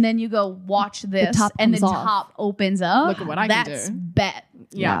 Yeah. And then you go watch this, top and the comes off. top opens up. Look at what I can That's do. Bet,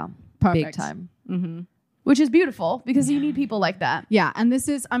 yeah, Perfect. big time. Mm-hmm. which is beautiful because you need people like that. Yeah, and this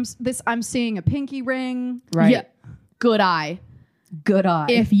is I'm seeing a pinky ring. Right. Yeah. Good eye. Good eye.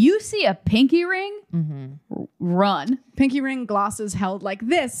 If you see a pinky ring, Mm-hmm. run. Pinky ring, glasses held like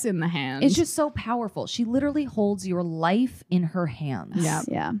this in the hand. It's just so powerful. She literally holds your life in her hands. Yeah.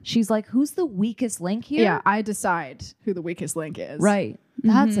 Yeah. She's like, who's the weakest link here? yeah. I decide who the weakest link is. Right.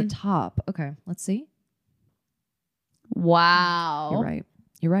 That's a Mhm. top. Okay. Let's see. Wow. You're right.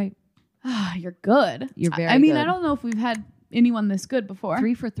 You're right. You're good. You're very I mean, good. I don't know if we've had anyone this good before.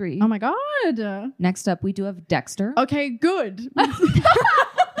 3 for 3. Oh my god. Next up, we do have Dexter. Okay, good.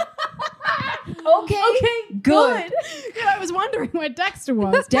 Okay, good. Yeah, I was wondering where Dexter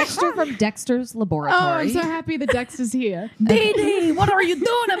was. Dexter from Dexter's Laboratory. Oh, I'm so happy that Dexter's here. Dee Dee, what are you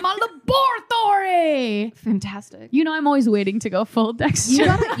doing in my laboratory? Fantastic. You know, I'm always waiting to go full Dexter.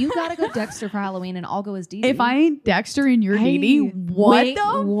 You gotta go Dexter for Halloween, and I'll go as Dee Dee. If I ain't Dexter and you're Dee Dee, what wait,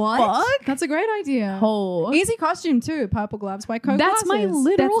 the what? fuck? That's a great idea. Oh, Easy costume too. Purple gloves, white coat. that's my glasses.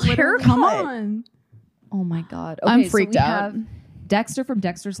 literal haircut. Come on. Oh my god. I'm Okay, freaked so we out. have Dexter from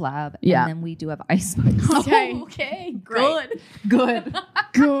Dexter's Lab. Yeah. And then we do have Ice Spice. Okay. okay, Great. good.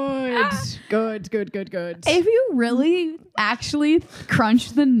 Good. Good. Good. Good. Good. If you really actually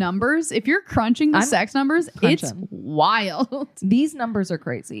crunch the numbers, if you're crunching the I'm sex numbers, it's crunching. wild. These numbers are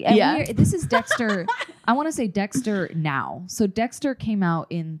crazy. And Yeah. this is Dexter. I want to say Dexter now. So Dexter came out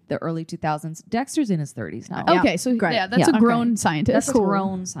in the early 2000s. Dexter's in his 30s now. Yeah, Okay, so great. yeah, that's Yeah. a grown scientist. That's a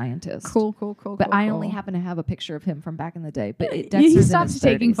grown scientist. Cool. But I only happen to have a picture of him from back in the day. But He Dexter's in stopped his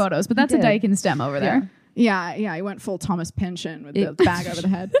taking 30s. photos, but that's a did. Dyke and STEM over there. Yeah, he went full Thomas Pynchon with the It- bag over the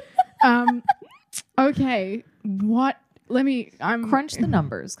head. Okay, what? I'm Crunch the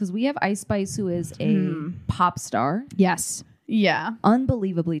numbers because we have Ice Spice, who is a pop star, Yes. Yeah.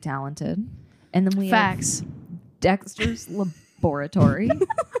 unbelievably talented, and then we Facts. have Dexter's Laboratory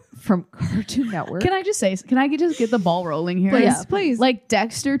from Cartoon Network. Can I just get the ball rolling here? Please, Yeah. please. Like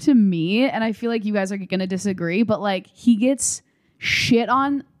Dexter to me, and I feel like you guys are going to disagree, but like he gets shit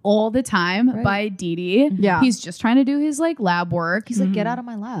on all the time Right. by Dee Dee. Yeah. He's just trying to do his like lab work. He's like, get out of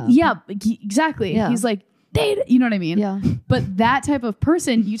my lab. yeah, exactly. Yeah. He's like, you know what I mean? Yeah. But that type of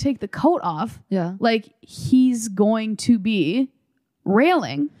person, you take the coat off, Yeah. like he's going to be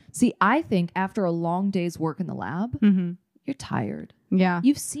railing. See, I think after a long day's work in the lab, you're tired. Yeah.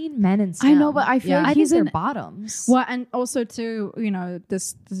 You've seen men in I STEM. know, but I feel I like think he's they're in. bottoms. Well, and also too,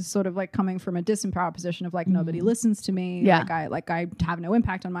 this is sort of like coming from a disempowered position of like nobody listens to me. Yeah. Like I have no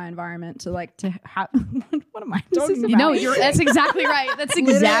impact on my environment to have. What am I talking about? You know, that's exactly right. That's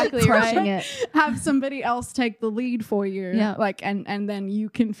exactly Crushing right. it. Have somebody else take the lead for you. Yeah. Like and then you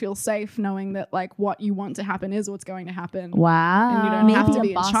can feel safe knowing that like what you want to happen is what's going to happen. Wow. And you don't have Maybe to a be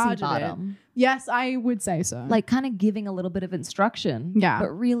in bossy charge of bottom. it. Yes, I would say so. Like kind of giving a little bit of instruction. Yeah.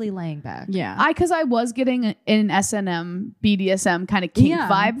 But really laying back. yeah. Because I was getting an S&M, BDSM kind of kink Yeah.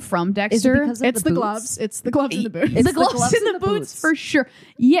 vibe from Is it Dexter. because of It's the boots? gloves. It's the gloves and the boots. It's the gloves and the boots for sure.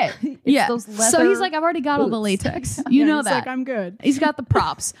 Yeah. Yeah. those So leather he's like, I've already got all the boots. latex. You know he's that. like, I'm good. He's got the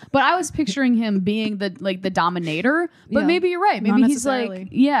props. But I was picturing him being the dominator. But Yeah. maybe you're right. Maybe Not he's necessarily.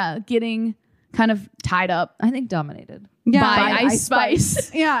 like, getting kind of tied up I think dominated. Yeah, by Ice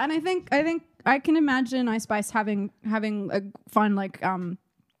Spice. Yeah, and I think I can imagine Ice Spice having a fun like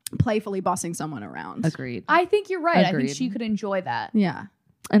playfully bossing someone around. Agreed. I think you're right. I Agreed. think she could enjoy that. Yeah,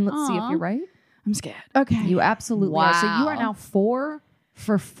 And let's see if Aw. you're right. I'm scared. Okay, You absolutely are. So you are Wow. now 4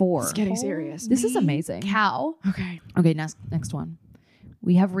 for 4. it's getting serious. This is amazing. Cow. Okay. Okay, next one.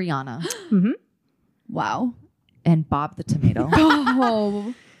 We have Rihanna Wow. and Bob the Tomato.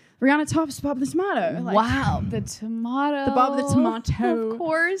 Oh. Rihanna tops Bob the Tomato. Like, Wow. The tomato. The Bob the Tomato. Of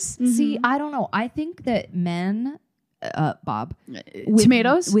course. See, I don't know. I think that men, Bob, with,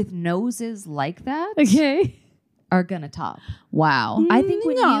 Tomatoes? with noses like that Okay. are gonna top. Wow. I think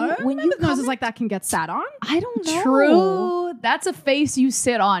when no, you men with noses like that can get sat on. I don't know. True. That's a face you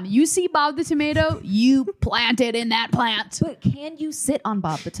sit on. You see Bob the Tomato, you plant it in that plant. But can you sit on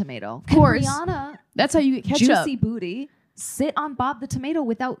Bob the Tomato? Of course. Can Rihanna, That's how you get ketchup. juicy booty, sit on Bob the Tomato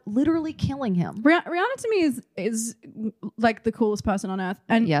without literally killing him? Rihanna to me is like the coolest person on earth,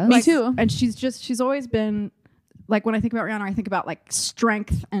 and Yes. Me like, too. And she's always been like, when I think about Rihanna, I think about like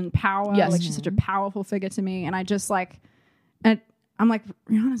strength and power. Yes. Like she's such a powerful figure to me, and I just like, and I'm like,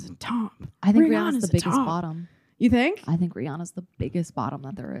 Rihanna's a top. I think Rihanna's the a biggest top. bottom. You think? I think Rihanna's the biggest bottom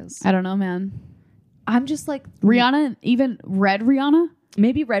that there is. I don't know, man. I'm just like Rihanna, even red Rihanna?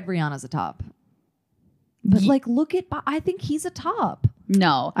 maybe Red Rihanna's a top. But like, look at I think he's a top.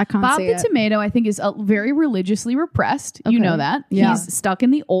 No. I can't Bob see the it. Tomato, I think, is very religiously repressed. You Okay. know that. Yeah. He's stuck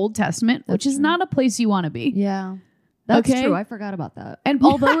in the Old Testament, which is not a place you want to be. Yeah, that's Okay. true. I forgot about that. And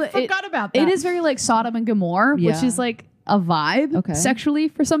although I forgot about it that. is very like Sodom and Gomorrah, which Yeah. is like a vibe Okay. sexually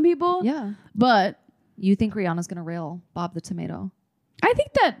for some people. Yeah, But you think Rihanna's gonna rail Bob the Tomato? I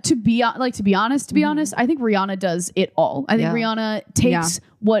think that to be honest, I think Rihanna does it all. I think Yeah. Rihanna takes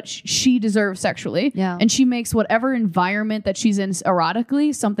what she deserves sexually, Yeah. and she makes whatever environment that she's in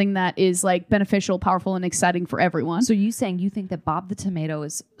erotically something that is like beneficial, powerful, and exciting for everyone. So you saying you think that Bob the Tomato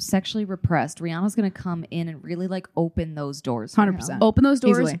is sexually repressed? Rihanna's gonna come in and really like open those doors. for him. 100%. Open those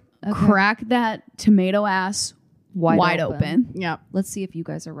doors, Easily. Okay. crack that tomato ass wide open. Yeah, Let's see if you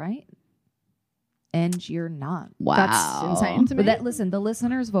guys are right. And you're not. Wow, that's insane to me. But that listen, the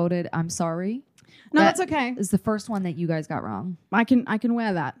listeners voted. I'm sorry. no, that that's okay. Is the first one that you guys got wrong. I can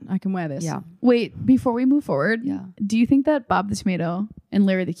wear that. I can wear this. Yeah. Wait, before we move forward, Yeah. do you think that Bob the Tomato and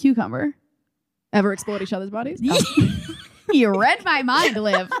Larry the Cucumber? Ever explored each other's bodies? You read my mind,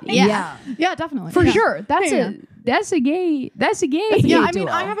 Liv. Yeah. Yeah, definitely. For Yeah. sure. That's Yeah. a gay. Yeah, I mean, duo.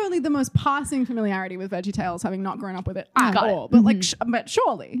 I have only the most passing familiarity with VeggieTales, having not grown up with it at Got it. all. But like, but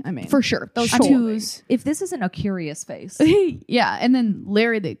surely, I mean, For sure. Those Surely. twos. If this isn't a curious face, Yeah. And then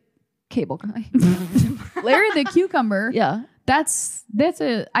Larry the cable guy. Cucumber. Yeah. that's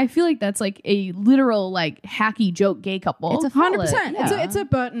I feel like that's like a literal like hacky joke gay couple. It's a 100%. Yeah. It's a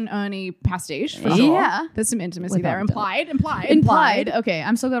Bert and Ernie pastiche for sure. Yeah. There's some intimacy Without there. a doubt. Implied. Okay,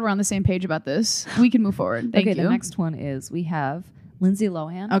 I'm so glad we're on the same page about this. We can move forward. Thank you. The next one is we have Lindsay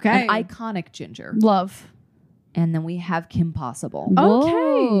Lohan. Okay. An iconic ginger. Love. And then we have Kim Possible.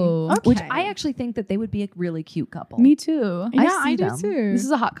 Whoa. Okay. Which I actually think that they would be a really cute couple. Me too. Yeah, I see I do them. too. This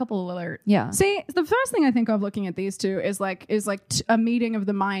is a hot couple alert. Yeah. See, the first thing I think of looking at these two is like a meeting of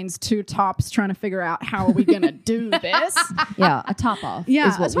the minds, two tops trying to figure out how are we gonna do this. Yeah. A top off Yeah,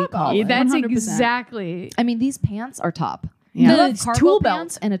 is what a we top call off. it. That's 100%. exactly. I mean, these pants are top. Yeah. The The cargo tool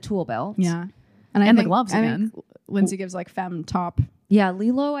pants belt. and a tool belt. Yeah, And the gloves I again. think Lindsay gives like femme top. Yeah.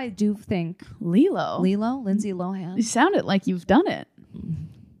 Lilo, I do think. Lilo. Lindsay You Lohan. sounded like you've done it.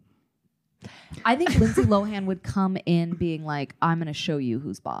 I think Lindsay Lohan would come in being like, I'm going to show you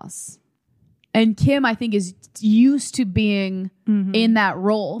who's boss. And Kim, I think, is used to being in that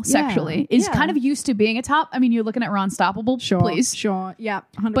role sexually. Is Yeah. kind of used to being a top. I mean, you're looking at Ron Stoppable, please. Sure. Yeah.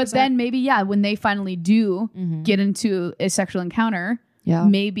 100%. But then maybe, yeah, when they finally do get into a sexual encounter, Yeah.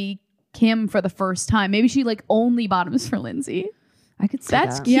 maybe Kim for the first time, maybe she like only bottoms for Lindsay. I could see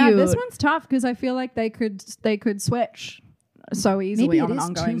That's that. cute. yeah, this one's tough because I feel like they could switch so easily Maybe on it an is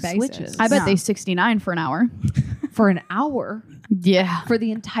ongoing two basis. switches. I bet Yeah. they 69 for an hour. For an hour. Yeah. For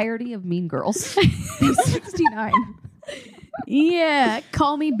the entirety of Mean Girls. They're 69. Yeah.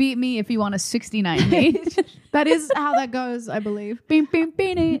 Call me, beat me if you want a 69 me. That is how that goes, I believe. Bing, bing,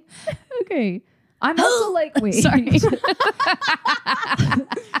 bing. Okay. I'm also like, wait. Sorry.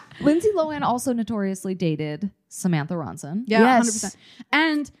 Lindsay Lohan also notoriously dated Samantha Ronson. Yeah, Yes. 100%.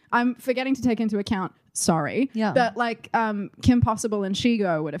 And I'm forgetting to take into account, Yeah. that like Kim Possible and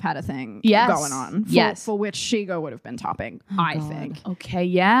Shigo would have had a thing Yes. going on. For which Shigo would have been topping, I God. think. Okay,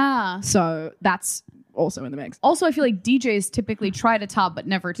 yeah. So that's also in the mix. Also, I feel like DJs typically try to top but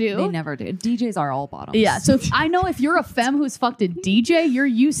never do. They never did. DJs are all bottoms. Yeah, so I know if you're a femme who's fucked a DJ, you're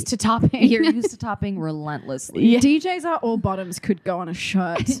used to topping. You're used to topping relentlessly. Yeah. DJs are all bottoms could go on a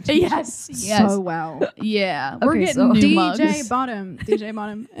shirt yes. so well. Yeah, we're Okay, getting so new DJ mugs. Bottom. DJ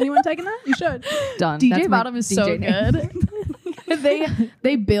Bottom. Anyone taking that? You should. Done. DJ That's my Bottom is so DJ name. good.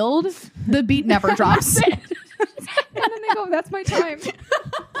 they build, the beat never drops. And then they go, that's my time.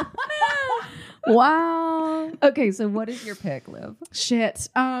 Wow. Okay, so what is your pick, Liv? Shit.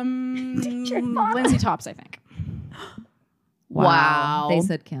 Lindsay Tops, I think. Wow. They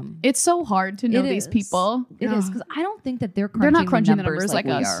said Kim. It's so hard to know It these is. people. It is because I don't think that they're They're not crunching the numbers numbers like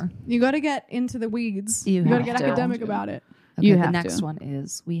we us. are. You got to get into the weeds. You got to have get to. academic about it. Okay, You the have next to. one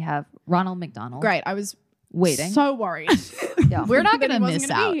is we have Ronald McDonald. Great. I was Waiting. so worried. Yeah. We're not that going he to wasn't miss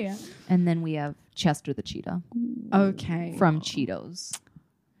gonna out. be here. And then we have Chester the Cheetah Okay. from Cheetos,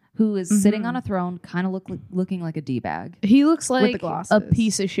 who is sitting on a throne, kind of looking like a D-bag. He looks like the glasses. a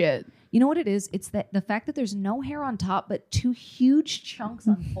piece of shit. You know what it is? It's that the fact that there's no hair on top, but two huge chunks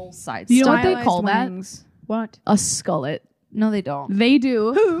on both sides. You know what they Stylized call that? wings. What? A skullet. No, they don't. They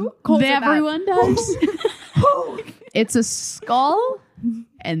do. Who calls it that? Everyone does. It's a skull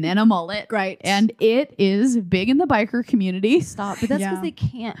and then a mullet. Great. And it is big in the biker community. Stop. But that's because Yeah. they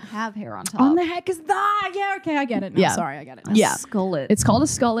can't have hair on top. On the heck is that? Yeah, okay, I get it now. Yeah. Sorry, I get it now. Yeah. Skullet. It's called a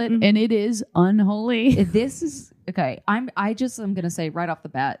skullet and it is unholy. This is okay. I'm gonna say right off the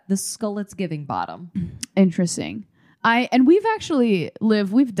bat, the skullet's giving bottom. Interesting. And we've actually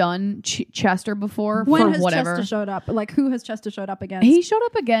we've done Chester before When for has whatever. Chester showed up? Like, who has Chester showed up against? He showed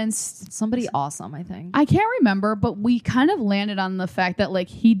up against Somebody awesome, I think. I can't remember, but we kind of landed on the fact that like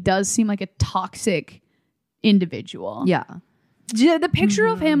he does seem like a toxic individual. Yeah. The picture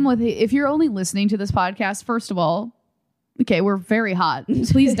of him with, if you're only listening to this podcast, first of all, okay, we're very hot.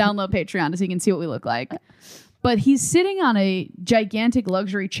 Please download Patreon so you can see what we look like. But he's sitting on a gigantic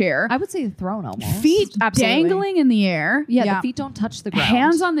luxury chair, I would say a throne almost. feet Absolutely. dangling in the air, Yeah, Yeah. the feet don't touch the ground.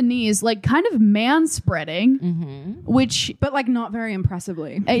 hands on the knees, like kind of man spreading, Mm-hmm. which but like not very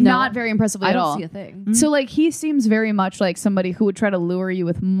impressively. not very impressively I at don't all. see a thing. So like he seems very much like somebody who would try to lure you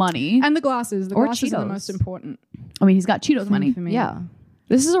with money. And the glasses. The Or glasses are the Cheetos. most important I mean, he's got Cheetos money. for me. Yeah.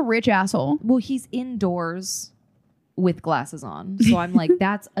 This is a rich asshole. Well, he's indoors with glasses on. So I'm like,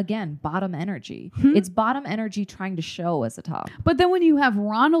 that's again bottom energy. It's bottom energy trying to show as a top. But then when you have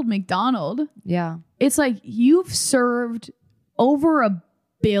Ronald McDonald, Yeah. it's like you've served over 1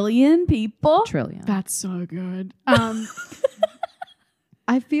 billion people. Trillion. That's so good.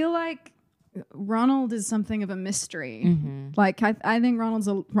 I feel like Ronald is something of a mystery. Mm-hmm. Like I think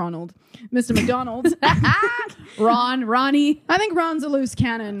Mr. McDonald. Ronnie. I think Ron's a loose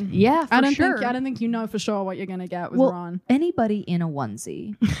cannon. Yeah, for I don't sure. think you know for sure what you're gonna get with Well, Ron. anybody in a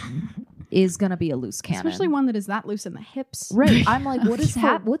onesie is gonna be a loose cannon. Especially one that is that loose in the hips. Right. I'm like,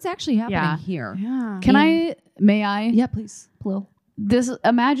 what's actually happening here? Yeah. May I? Yeah, please. Hello.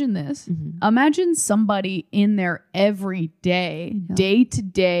 Imagine this. Mm-hmm. Imagine somebody in there every day, day to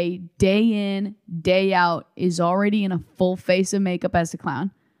day, day in, day out, is already in a full face of makeup as a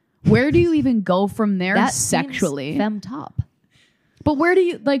clown. Where do you even go from there That sexually? seems femtop. But where do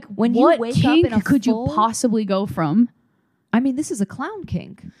you like When you what wake up kink in a could full- you possibly go from? I mean, this is a clown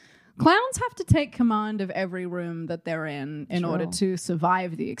kink. Clowns have to take command of every room that they're in True. order to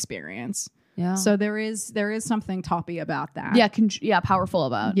survive the experience. Yeah. So there is something toppy about that. Yeah, powerful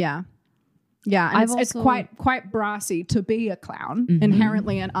about. Yeah. Yeah. And I've it's also- quite brassy to be a clown. Mm-hmm.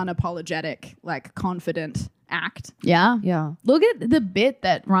 Inherently an unapologetic, like confident act. Yeah. Yeah. Look at the bit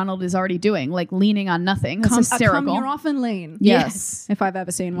that Ronald is already doing, like leaning on nothing. That's Come hysterical. you're off and lean. Yes. If I've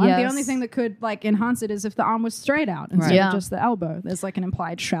ever seen one. The Yes. only thing that could like enhance it is if the arm was straight out instead Yeah. of just the elbow. There's like an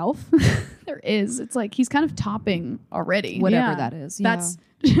implied shelf. There is. It's like he's kind of topping already. Whatever Yeah. that is. That's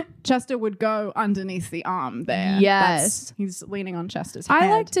Chester would go underneath the arm there. Yes. He's leaning on Chester's head. I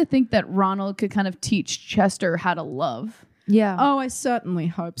like to think that Ronald could kind of teach Chester how to love. yeah. Oh, I certainly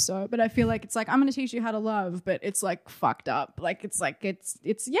hope so. But I feel like it's like, I'm going to teach you how to love, but it's like fucked up. Like, it's like, it's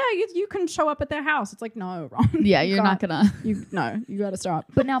you can show up at their house. It's like, no, Ron. Yeah, You you're not can't. gonna. You got to stop.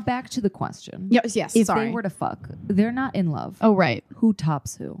 But now back to the question. Yes, If sorry. they were to fuck, they're not in love. Oh, right. Who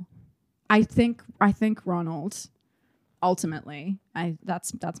tops who? I think Ronald, ultimately,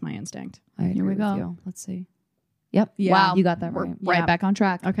 that's my instinct. I agree we with go. you. Let's see. Yep. Yeah. Wow. You got that We're right. right Yeah. back on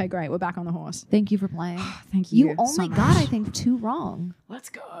track. Okay, great. We're back on the horse. Thank you for playing. Thank you. You only got, I think, 2 wrong. Let's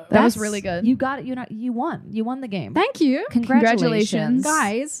go. That was really good. You got it. You won. You won the game. Thank you. Congratulations.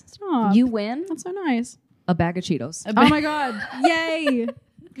 Guys, stop. You win That's so nice. a bag of Cheetos. Oh my God. Yay.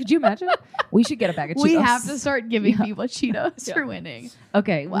 Could you imagine? We should get a bag of Cheetos. We have to start giving people Cheetos for winning.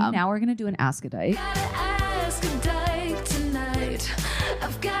 Okay. Wow. Now we're going to do an Ask a Dyke. Gotta ask a dyke tonight.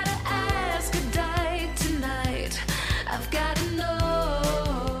 I've gotta ask a dyke tonight. I've gotta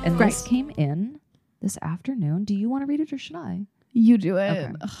know. And Great. this came in this afternoon. Do you want to read it or should I? You do it.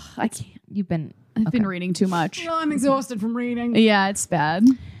 Okay. Ugh, I can't. You've been... I've been reading too much. Well, I'm exhausted from reading. Yeah, it's bad.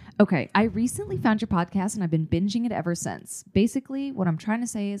 Okay, I recently found your podcast and I've been binging it ever since. Basically, what I'm trying to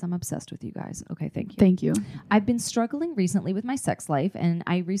say is I'm obsessed with you guys. Okay, thank you. Thank you. I've been struggling recently with my sex life, and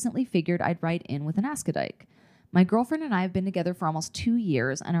I recently figured I'd write in with an Ask a Dyke. My girlfriend and I have been together for almost 2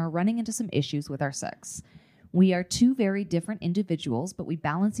 years and are running into some issues with our sex. We are 2 very different individuals, but we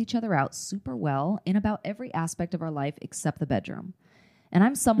balance each other out super well in about every aspect of our life except the bedroom. And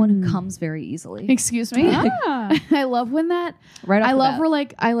I'm someone who comes very easily. Excuse me. Ah. I love when that. Right off I the love bat. we're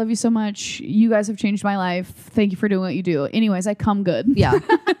like, I love you so much. You guys have changed my life. Thank you for doing what you do. Anyways, I come good. Yeah.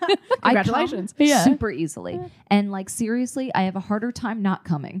 Congratulations. I come Yeah. super easily. And like seriously, I have a harder time not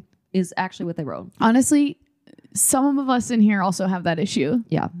coming is actually what they wrote. Honestly, some of us in here also have that issue.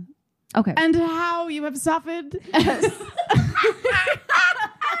 Yeah. Okay. And how you have suffered.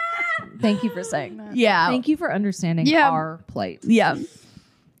 Thank you for saying that. Yeah. Thank you for understanding Yeah. our plight. Yeah.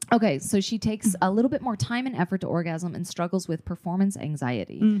 Okay, so she takes a little bit more time and effort to orgasm and struggles with performance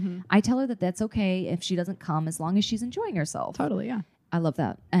anxiety. I tell her that that's okay if she doesn't come as long as she's enjoying herself. Totally, yeah. I love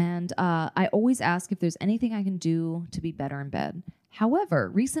that. And I always ask if there's anything I can do to be better in bed. However,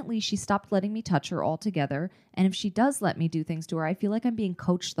 recently she stopped letting me touch her altogether. And if she does let me do things to her, I feel like I'm being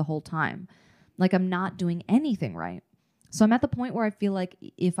coached the whole time. Like I'm not doing anything right. So I'm at the point where I feel like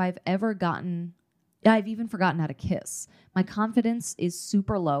if I've even forgotten how to kiss. My confidence is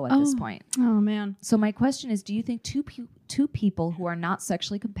super low at this point. Oh, man. So my question is, do you think two people who are not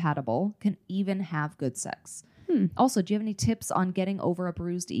sexually compatible can even have good sex? Also, do you have any tips on getting over a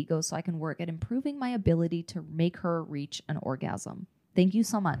bruised ego so I can work at improving my ability to make her reach an orgasm? Thank you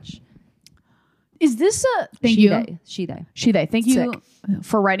so much. Is this a thank She, you? they. She, they. She-they. Thank you Sick.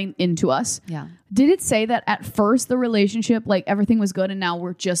 for writing into us. Yeah. Did it say that at first the relationship, like everything was good and now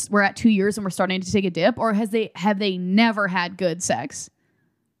we're at 2 years and we're starting to take a dip, or have they never had good sex?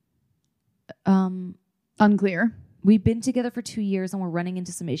 Unclear. We've been together for 2 years and we're running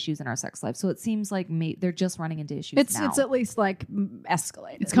into some issues in our sex life. So it seems like they're just running into issues now. It's at least like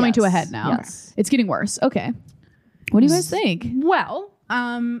escalated. It's coming to a Yes. head now. Yes. It's getting worse. Okay. What do you guys think? Well,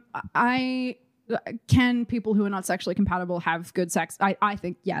 can people who are not sexually compatible have good sex? I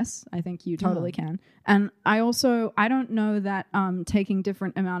think yes. I think you totally can. And I don't know that taking a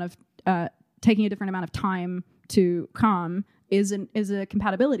different amount of time to come is a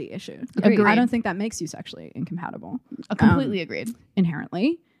compatibility issue. Agreed. I don't think that makes you sexually incompatible. Completely agreed.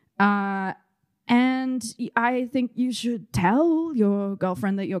 Inherently. And I think you should tell your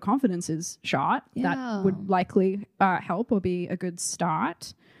girlfriend that your confidence is shot. Yeah. That would likely help or be a good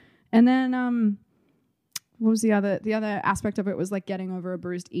start. And then what was the other aspect of it was like getting over a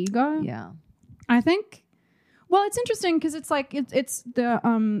bruised ego. Yeah. I think. Well, it's interesting because it's like it's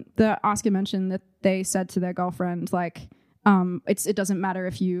the Oscar mentioned that they said to their girlfriend like it doesn't matter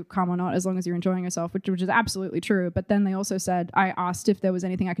if you come or not as long as you're enjoying yourself, which is absolutely true. But then they also said I asked if there was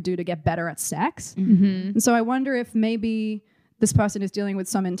anything I could do to get better at sex, and so I wonder if maybe this person is dealing with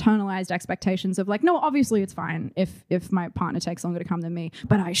some internalized expectations of like, no, obviously it's fine if my partner takes longer to come than me,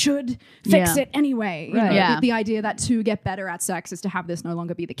 but I should fix it anyway. You know, Yeah. the idea that to get better at sex is to have this no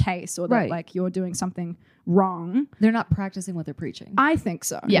longer be the case, or that Right. like you're doing something wrong. They're not practicing what they're preaching. I think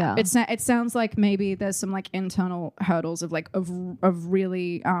so. Yeah. It sounds like maybe there's some like internal hurdles of like of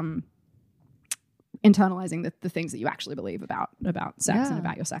really internalizing the things that you actually believe about sex and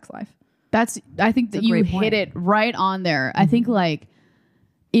about your sex life. I think that you great hit point. it right on there. I think like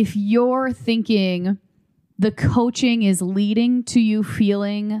if you're thinking the coaching is leading to you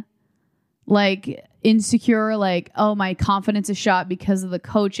feeling like insecure, like, oh, my confidence is shot because of the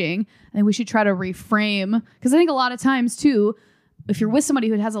coaching, I think we should try to reframe. Because I think a lot of times too, if you're with somebody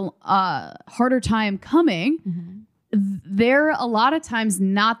who has a harder time coming, they're a lot of times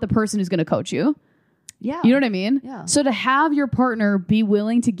not the person who's going to coach you. Yeah. You know what I mean? Yeah. So to have your partner be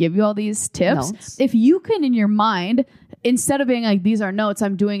willing to give you all these tips, Notes. if you can in your mind, instead of being like, these are notes,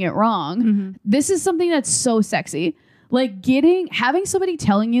 I'm doing it wrong, this is something that's so sexy. Like having somebody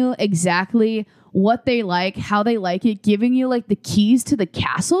telling you exactly what they like, how they like it, giving you like the keys to the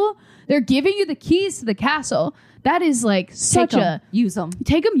castle. They're giving you the keys to the castle. That is like such use them.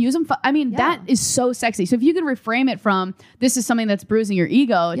 take them, use them. I mean, Yeah. that is so sexy. So if you can reframe it from this is something that's bruising your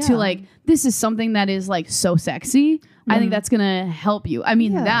ego to Yeah. like, this is something that is like so sexy, I think that's going to help you. I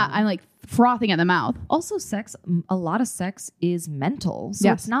mean, Yeah. that I'm like frothing at the mouth. Also, a lot of sex is mental. So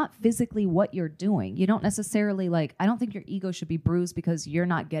Yes. it's not physically what you're doing. You don't necessarily I don't think your ego should be bruised because you're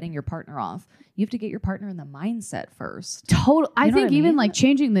not getting your partner off. You have to get your partner in the mindset first. Total. I You know think what I even mean? like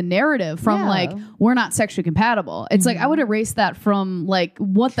changing the narrative from Yeah. like, we're not sexually compatible. It's like, I would erase that from like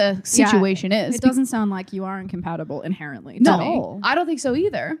what the situation is. It doesn't sound like you are incompatible inherently. To No, me. I don't think so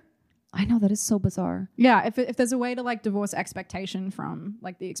either. I know that is so bizarre. Yeah, if there's a way to like divorce expectation from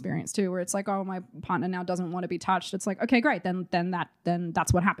like the experience too, where it's like, oh, my partner now doesn't want to be touched. It's like, okay, great, then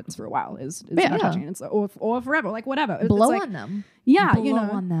that's what happens for a while is no touching. It's like, or forever, like whatever. It's Blow like, on them. Yeah, Blow you know.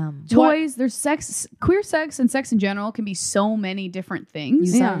 on them. Toys, there's sex, queer sex and sex in general can be so many different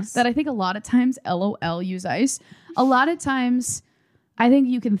things Use ice. that I think a lot of times, LOL, use ice. A lot of times I think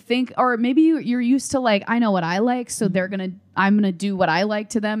you can think, or maybe you're used to like, I know what I like, so I'm gonna do what I like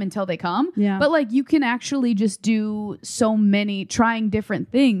to them until they come. Yeah. But like you can actually just do so many trying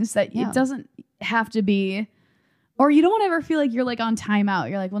different things that Yeah. it doesn't have to be, or you don't want to ever feel like you're like on timeout.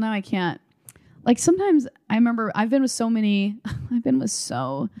 You're like, well, now I can't. Like sometimes I remember I've been with so many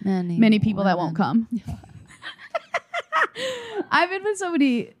people that won't come. I've been with so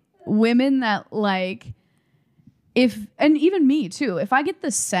many women that like, and even me too, if I get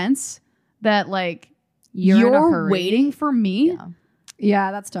the sense that like You're in a hurry. waiting for me,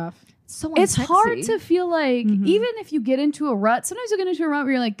 Yeah, that's tough. So it's unsexy. hard to feel like, even if you get into a rut, sometimes you get into a rut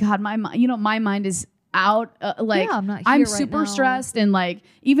where you're like, God, my mind is out. Like Yeah, I'm not here I'm right super now. stressed. And like,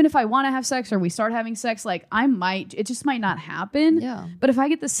 even if I want to have sex or we start having sex, like it just might not happen. Yeah. But if I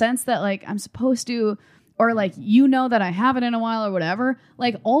get the sense that like I'm supposed to, or like, that I haven't in a while or whatever,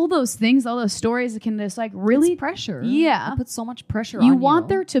 like all those things, all those stories can just like really It's pressure. Yeah. It puts so much pressure on you you. want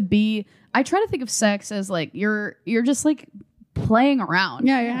there to be, I try to think of sex as like, you're just like playing around.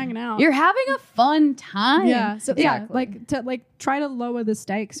 Yeah, you're hanging out. You're having a fun time. Yeah, so Exactly. yeah, like to like try to lower the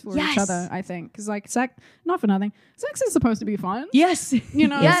stakes for Yes. each other. I think because like sex, not for nothing, sex is supposed to be fun. Yes. You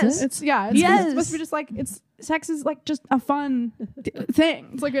know, Yes. it's Yes. supposed to be just like sex is like just a fun thing.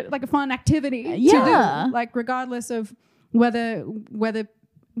 It's like a fun activity. Yeah. to do, like regardless of whether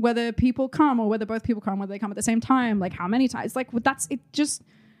people come or whether both people come, whether they come at the same time, like how many times. Like that's it. Just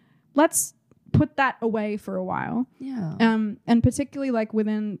let's put that away for a while. Yeah. And particularly like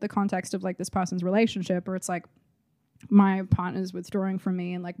within the context of like this person's relationship, or it's like my partner's withdrawing from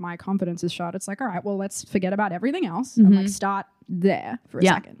me and like my confidence is shot. It's like, all right, well, let's forget about everything else and like start there for a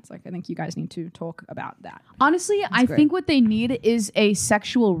second. It's like, I think you guys need to talk about that. Honestly, I great. think what they need is a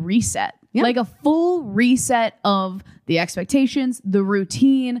sexual reset. Yeah. Like a full reset of the expectations, the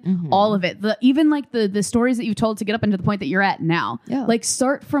routine, all of it. Even like the stories that you've told to get up into the point that you're at now. Yeah. Like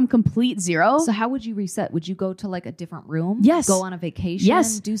start from complete zero. So how would you reset? Would you go to like a different room? Yes. Go on a vacation?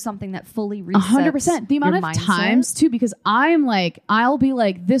 Yes. Do something that fully resets 100%. The amount your of mindset? times too, because I'll be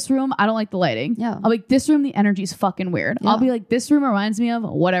like, this room, I don't like the lighting. Yeah. I'll be like, this room, the energy's fucking weird. Yeah. I'll be like, this room reminds me of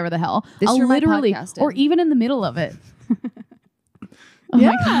whatever the hell. This I'll room I literally, podcasted. or even in the middle of it. Oh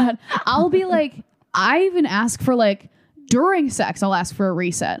my God. I'll be like, I even ask for like, during sex, I'll ask for a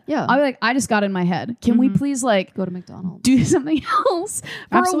reset. Yeah. I'll be like, I just got in my head. Can we please like Go to McDonald's. do something else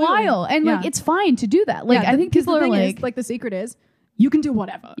for Absolutely. a while? And like, Yeah. it's fine to do that. Like, I think 'cause people the are thing like, is, the secret is you can do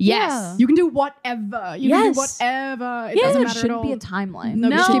whatever. yes. You can do whatever. You can do Yes. whatever. It There doesn't matter at shouldn't all. be a timeline. No,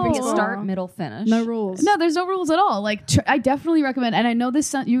 You just should keeping be it start, raw. middle, finish. No rules. No, there's no rules at all. Like, I definitely recommend, and I know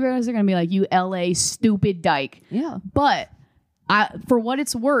this, you guys are going to be like, you LA stupid dyke. Yeah. But for what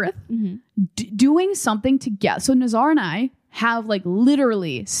it's worth, doing something together. So Nazar and I have like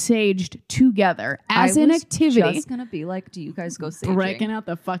literally saged together as an activity. I was just gonna be like, do you guys go saging? Breaking out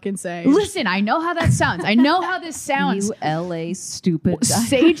the fucking sage. Listen, I know how that sounds. I know how this sounds. You LA stupid. guy.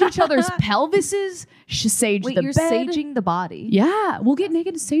 Sage each other's pelvises. Sage Wait, the you're bed. saging the body. Yeah, we'll get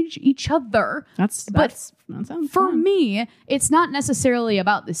naked and sage each other. That sounds For fun. me, it's not necessarily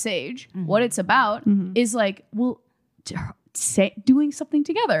about the sage. What it's about is like, doing something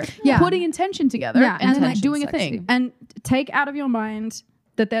together, Yeah. putting intention together, Yeah, and then like intention's doing a sexy. thing. And take out of your mind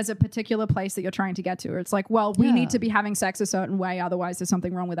that there's a particular place that you're trying to get to. It's like, well, we Yeah. need to be having sex a certain way, otherwise there's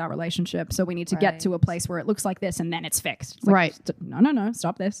something wrong with our relationship. So we need to get to a place where it looks like this, and then it's fixed. It's like, Right. No,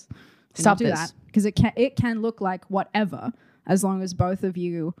 stop this. Stop do this. that, because it can look like whatever as long as both of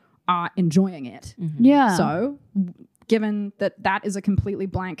you are enjoying it. Yeah. So, given that is a completely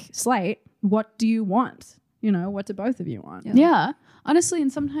blank slate, what do you want? What do both of you want? yeah. Honestly,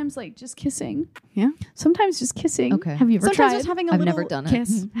 and sometimes like just kissing. Yeah. Sometimes just kissing. Okay. Have you ever Sometimes tried? just having a I've little never done it.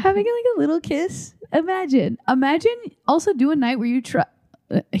 kiss. Having like a little kiss. Imagine also do a night where you try.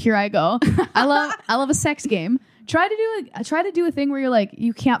 Here I go. I love a sex game. Try to do a thing where you're like,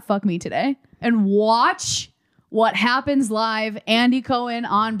 you can't fuck me today, and watch what happens live. Andy Cohen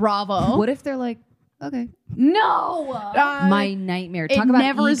on Bravo. What if they're like, okay, No. my nightmare. it Talk about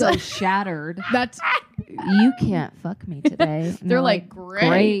never is ego a- shattered. That's You can't fuck me today. And They're like,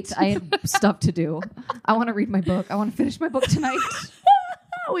 great. I have stuff to do. I want to read my book. I want to finish my book tonight.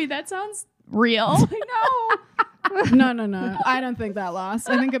 Wait, that sounds real. no. I don't think that lasts.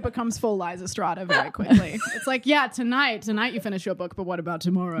 I think it becomes full Liza Strata very quickly. It's like, yeah, tonight you finish your book, but what about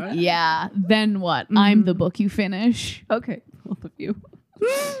tomorrow? Yeah. Then what? I'm the book you finish. Okay, both of you.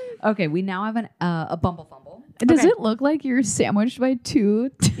 Okay, we now have a Bumble Fumble. Does Okay. it look like you're sandwiched by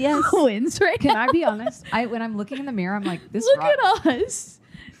two Yes. twins right Can now? I be honest? When I'm looking in the mirror, I'm like, this Look rocks. at us.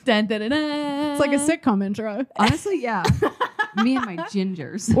 Dun, dun, dun, dun. It's like a sitcom intro. Honestly, yeah. Me and my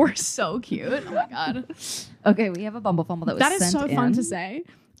gingers. We're so cute. Oh my god. Okay, we have a Bumble Fumble that was That is sent so in. fun to say.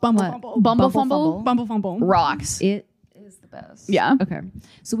 Bumble What? fumble. Bumble Bumble fumble. Bumble fumble. Rocks. It is the best. Yeah. Okay.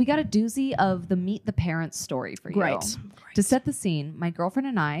 So we got a doozy of the Meet the Parents story for you. Great. To set the scene, my girlfriend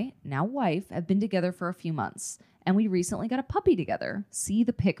and I, now wife, have been together for a few months, and we recently got a puppy together. See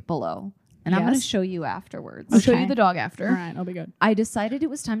the pic below. And I'm going to Yes. show you afterwards. I'll show Okay. you the dog after. All right, I'll be good. I decided it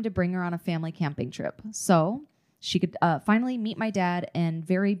was time to bring her on a family camping trip. So she could finally meet my dad. And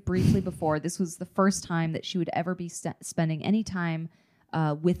very briefly before, this was the first time that she would ever be spending any time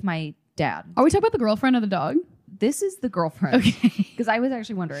with my dad. Are we talking about the girlfriend of the dog? This is the girlfriend. Okay. Because I was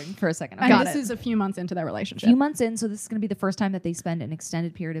actually wondering for a second. And Got this it. is a few months into their A relationship. few months in, so this is going to be the first time that they spend an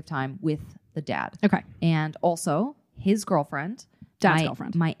extended period of time with the dad. Okay. And also his girlfriend, Dad's my,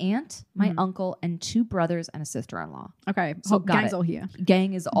 girlfriend. my aunt, my uncle, and 2 brothers and a sister-in-law. Okay. So So got gang's it. all here.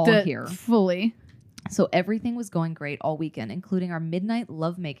 Gang is all here. Fully. So everything was going great all weekend, including our midnight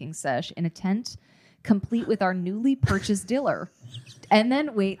lovemaking sesh in a tent, complete with our newly purchased diller. And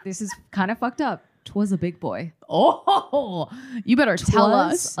then, wait, this is kind of fucked up. 'Twas a big boy. Oh, you better tell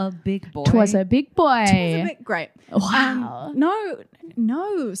Twas us. a big boy. Twas a big boy. It's a bit great. Wow. No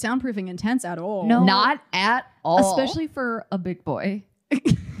soundproofing intense at all. No. Not at all. Especially for a big boy.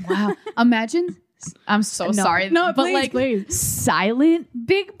 Wow. Imagine. I'm so No. sorry. No, but please, like please. silent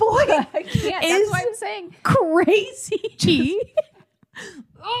big boy. I can't. Is That's why I'm saying. crazy.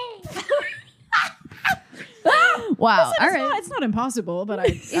 Wow. All right. It's not impossible, but I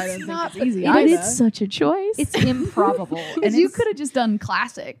don't not- think it's easy But either. it's such a choice. It's improbable. Because you could have just done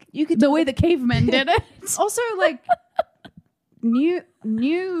classic. You could the do way the cavemen did it. also like new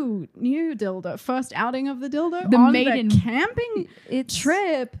dildo. First outing of the dildo. The on maiden- the camping it's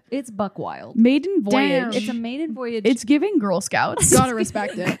trip. It's buck wild. Maiden Damn. voyage. It's a maiden voyage. It's giving Girl Scouts. Gotta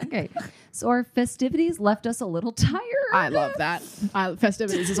respect it. okay. So our festivities left us a little tired. I love that.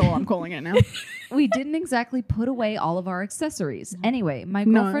 Festivities is all I'm calling it now. We didn't exactly put away all of our accessories. Anyway, my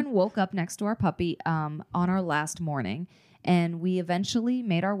No. girlfriend woke up next to our puppy on our last morning, And we eventually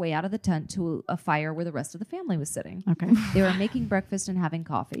made our way out of the tent to a fire where the rest of the family was sitting. Okay. They were making breakfast and having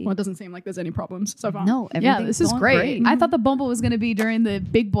coffee. Well, it doesn't seem like there's any problems so far. No, Yeah, everything's this is going great. I thought the bumble was going to be during the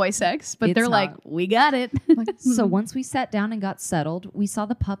big boy sex, but It's they're not. like, we got it. So once we sat down and got settled, we saw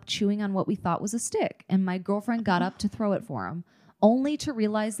the pup chewing on what we thought was a stick, and my girlfriend got up to throw it for him, only to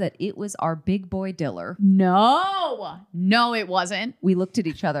realize that it was our big boy Diller. No, it wasn't. We looked at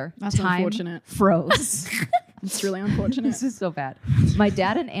each other. That's Time unfortunate. froze. It's really unfortunate. This is so bad. My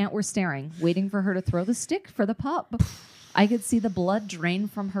dad and aunt were staring, waiting for her to throw the stick for the pup. I could see the blood drain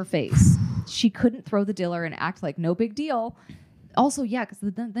from her face. She couldn't throw the Diller and act like no big deal. Also, yeah, because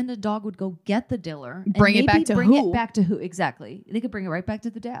then the dog would go get the Diller. And Bring it back to bring who? it back to who? Exactly. They could bring it right back to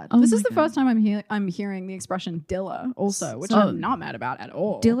the dad. Oh This my is the God. first time I'm hearing the expression Diller also, which Oh. I'm not mad about at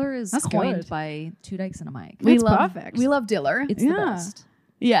all. Diller is That's coined good. by Two Dykes and a Mike. That's perfect. We love Diller. It's the Yeah. best.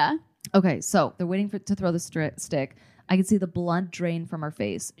 Yeah. Okay, so they're waiting to throw the stick. I could see the blood drain from her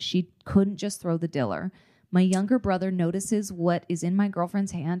face. She couldn't just throw the Diller. My younger brother notices what is in my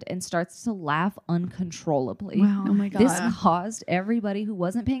girlfriend's hand and starts to laugh uncontrollably. Wow. Oh my God. This caused everybody who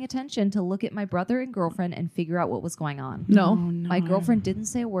wasn't paying attention to look at my brother and girlfriend and figure out what was going on. No. My girlfriend didn't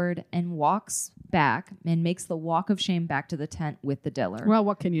say a word and walks back and makes the walk of shame back to the tent with the Diller. Well,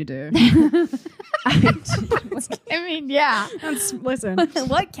 what can you do? I mean, yeah. Listen.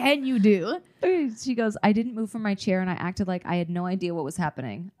 What can you do? She goes, I didn't move from my chair and I acted like I had no idea what was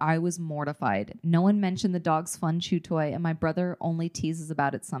happening. I was mortified. No one mentioned the dog's fun chew toy, and my brother only teases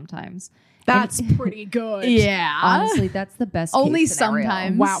about it sometimes. That's pretty good. Yeah. Honestly, that's the best Only case scenario.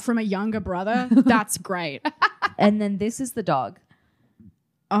 sometimes. Wow, from a younger brother? That's great. And then this is the dog.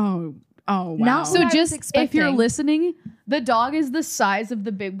 Oh, wow. Not So what I was just if you're expecting. listening, the dog is the size of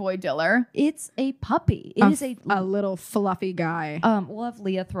the big boy Diller. It's a puppy. It is a little fluffy guy. we'll have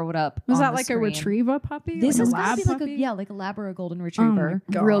Leah throw it up. Was on that the like a screen. retriever puppy? This like is a gonna lab be like puppy? like a lab or a golden Oh my retriever.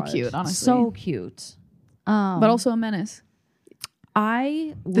 God. Real cute, honestly. So cute. But also a menace.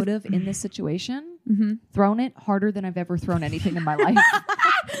 I would have in this situation thrown it harder than I've ever thrown anything in my life.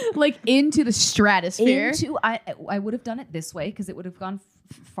 Like into the stratosphere. I would have done it this way because it would have gone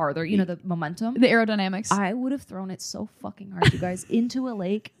farther. You know, the momentum. The aerodynamics. I would have thrown it so fucking hard, you guys, into a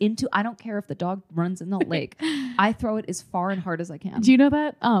lake. I don't care if the dog runs in the lake. I throw it as far and hard as I can. Do you know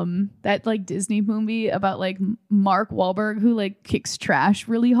that like Disney movie about like Mark Wahlberg who like kicks trash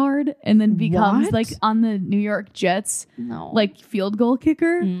really hard and then becomes What? like on the New York Jets No. like field goal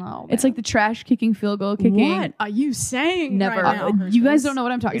kicker? No, It's man. like the trash kicking, field goal kicking. What are you saying? Never. Right now? You guys don't know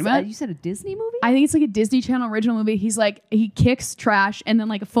what I'm talking about. You said a Disney movie? I think it's like a Disney Channel original movie. He's like, he kicks trash, and then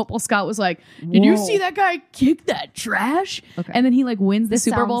like a football scout was like, "Did you Whoa. see that guy kick that trash?" Okay. And then he like wins the This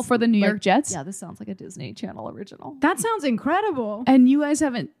Super Bowl sounds for the New like- York Jets. Yeah, this sounds like a Disney Channel original. That sounds incredible. And you guys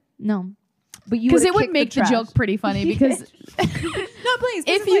haven't, No. But you because would've it would kicked make the trash. joke pretty funny. Because No, please.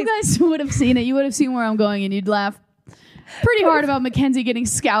 if you guys would have seen it, you would have seen where I'm going, and you'd laugh pretty hard about Mackenzie getting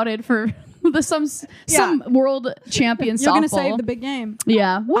scouted for some world champion You're softball. going to save the big game.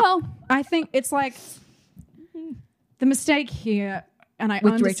 Yeah. Well, I think it's like the mistake here, and I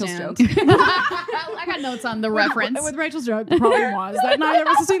With Rachel's understand. joke. I got notes on the reference. With Rachel's joke, probably was that neither of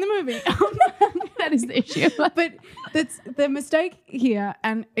us have seen the movie. That is the issue. But that's the mistake here,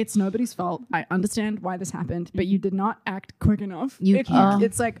 and it's nobody's fault. I understand why this happened, but you did not act quick enough. You can't.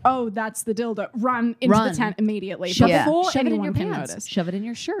 It's like, oh, that's the dildo. Run into Run. the tent immediately Shove, before shove it in anyone your can pants. notice. Shove it in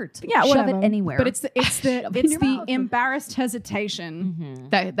your shirt. Yeah, Shove whatever. it anywhere. But it's Shove it in your the mouth. embarrassed hesitation.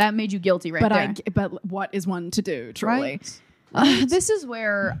 That made you guilty right But there. but what is one to do? Truly, Right? This is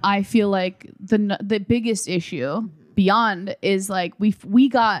where I feel like the biggest issue beyond is like we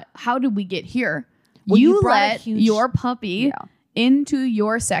got, how did we get here? Well, you you brought a let huge- your puppy into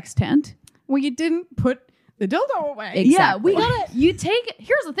your sex tent. well, you didn't put the dildo away. Yeah, we Exactly. gotta. You take.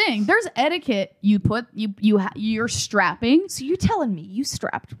 Here's the thing. There's etiquette. You put you're strapping. So you're telling me you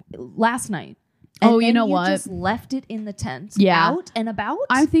strapped last night? Oh, and you then know what? Just left it in the tent. Yeah. Out and about.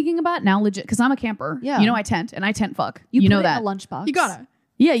 I'm thinking about now legit because I'm a camper. Yeah. You know I tent and I tent fuck. You, know put that. it in a lunchbox. You gotta.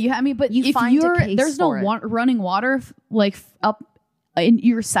 Yeah, you. I mean, but You if find a you're case there's no for it. running water up in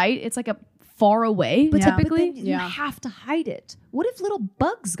your sight. It's like a far away. But typically, but then Yeah. you have to hide it. What if little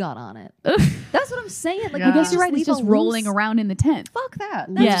bugs got on it? Ugh. That's what I'm saying. Like, Yeah. I guess you're right. leave It's just a rolling loose- around in the tent. Fuck that.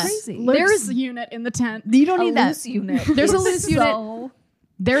 That's Yeah. crazy. There's a unit in the tent. You don't A need that. loose unit. There's a is loose unit. so-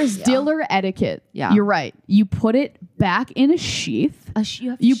 There's diller etiquette. Yeah. You're right. You put it back in a sheath. You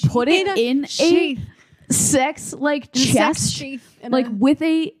have You to put sheath it in sheath. sex like Sex chest, sheath in like a-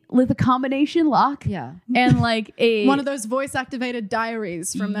 with a combination lock. Yeah. And like a one of those voice activated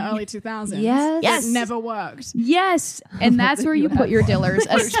diaries from the early 2000s. Yes. Yes. It never worked. yes, and that's where you put your dillers.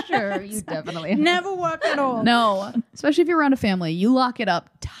 Sure, you definitely Never worked at all. No, especially if you're around a family, you lock it up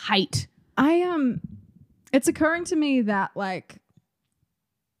tight. It's occurring to me that like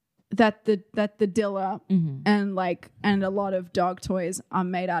that the diller and a lot of dog toys are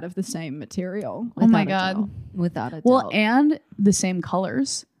made out of the same material. Oh my Without a God. doubt. Without a doubt. Well, and the same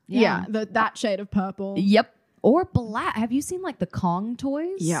colors. Yeah, that shade of purple. Yep. Or black. Have you seen like the Kong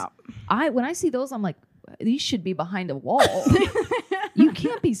toys? Yeah. When I see those, I'm like, these should be behind a wall. You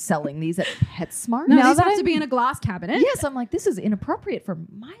can't be selling these at PetSmart. No, Now these that have to I'm- be in a glass cabinet. Yes, I'm like, this is inappropriate for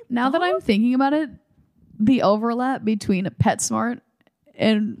my Now that dog. I'm thinking about it, the overlap between a PetSmart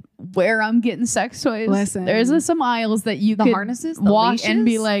and where I'm getting sex toys, Listen. there's some aisles that you The could harnesses, the walk and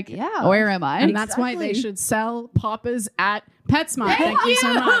be leashes? like, Yeah. where am I? And that's why they should sell poppers at PetSmart. Thank you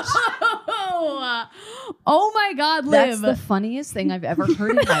so much. Oh my God, That's Liv. the funniest thing I've ever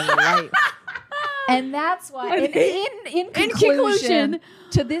heard in my life. And that's why, in conclusion,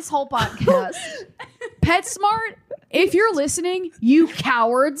 to this whole podcast, PetSmart, if you're listening, you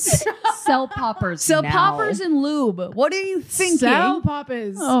cowards, sell poppers. sell now. poppers and lube. What are you thinking? Sell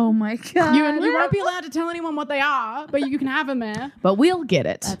poppers. Oh my God. You won't be allowed to tell anyone what they are, but you can have them there. But we'll get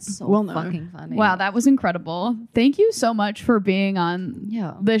it. That's so Well, no. fucking funny. Wow, that was incredible. Thank you so much for being on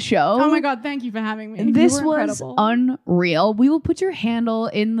Yeah. the show. Oh my God, thank you for having me. This You were was incredible. unreal. We will put your handle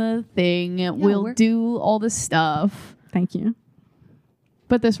in the thing. We'll we're- do all the stuff. Thank you.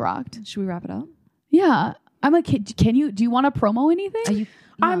 But this rocked. Should we wrap it up? Yeah. I'm like, do you want to promo anything? Are you?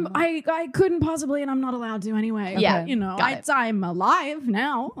 I couldn't possibly, and I'm not allowed to anyway. Yeah, But, you know, got it. I'm alive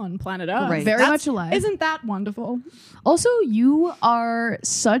now on planet Earth. Great. Very much alive. Isn't that wonderful? Also, you are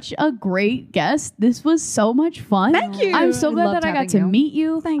such a great guest. This was so much fun. Thank you. I'm so I glad loved that I got having to you. meet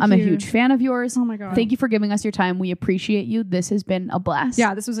you. Thank I'm a you. huge fan of yours. Oh my God. Thank you for giving us your time. We appreciate you. This has been a blast.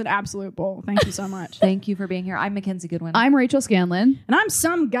 Yeah, this was an absolute ball. Thank you so much. Thank you for being here. I'm Mackenzie Goodwin. I'm Rachel Scanlon. And I'm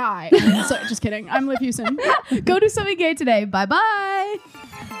some guy. So, just kidding. I'm Liv Hewson. Go do something gay today. Bye-bye.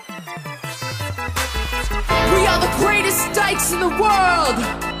 We are the greatest dykes in the world.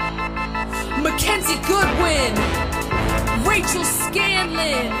 Mackenzie Goodwin, Rachel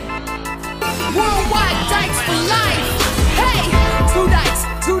Scanlon, Worldwide Dykes for Life.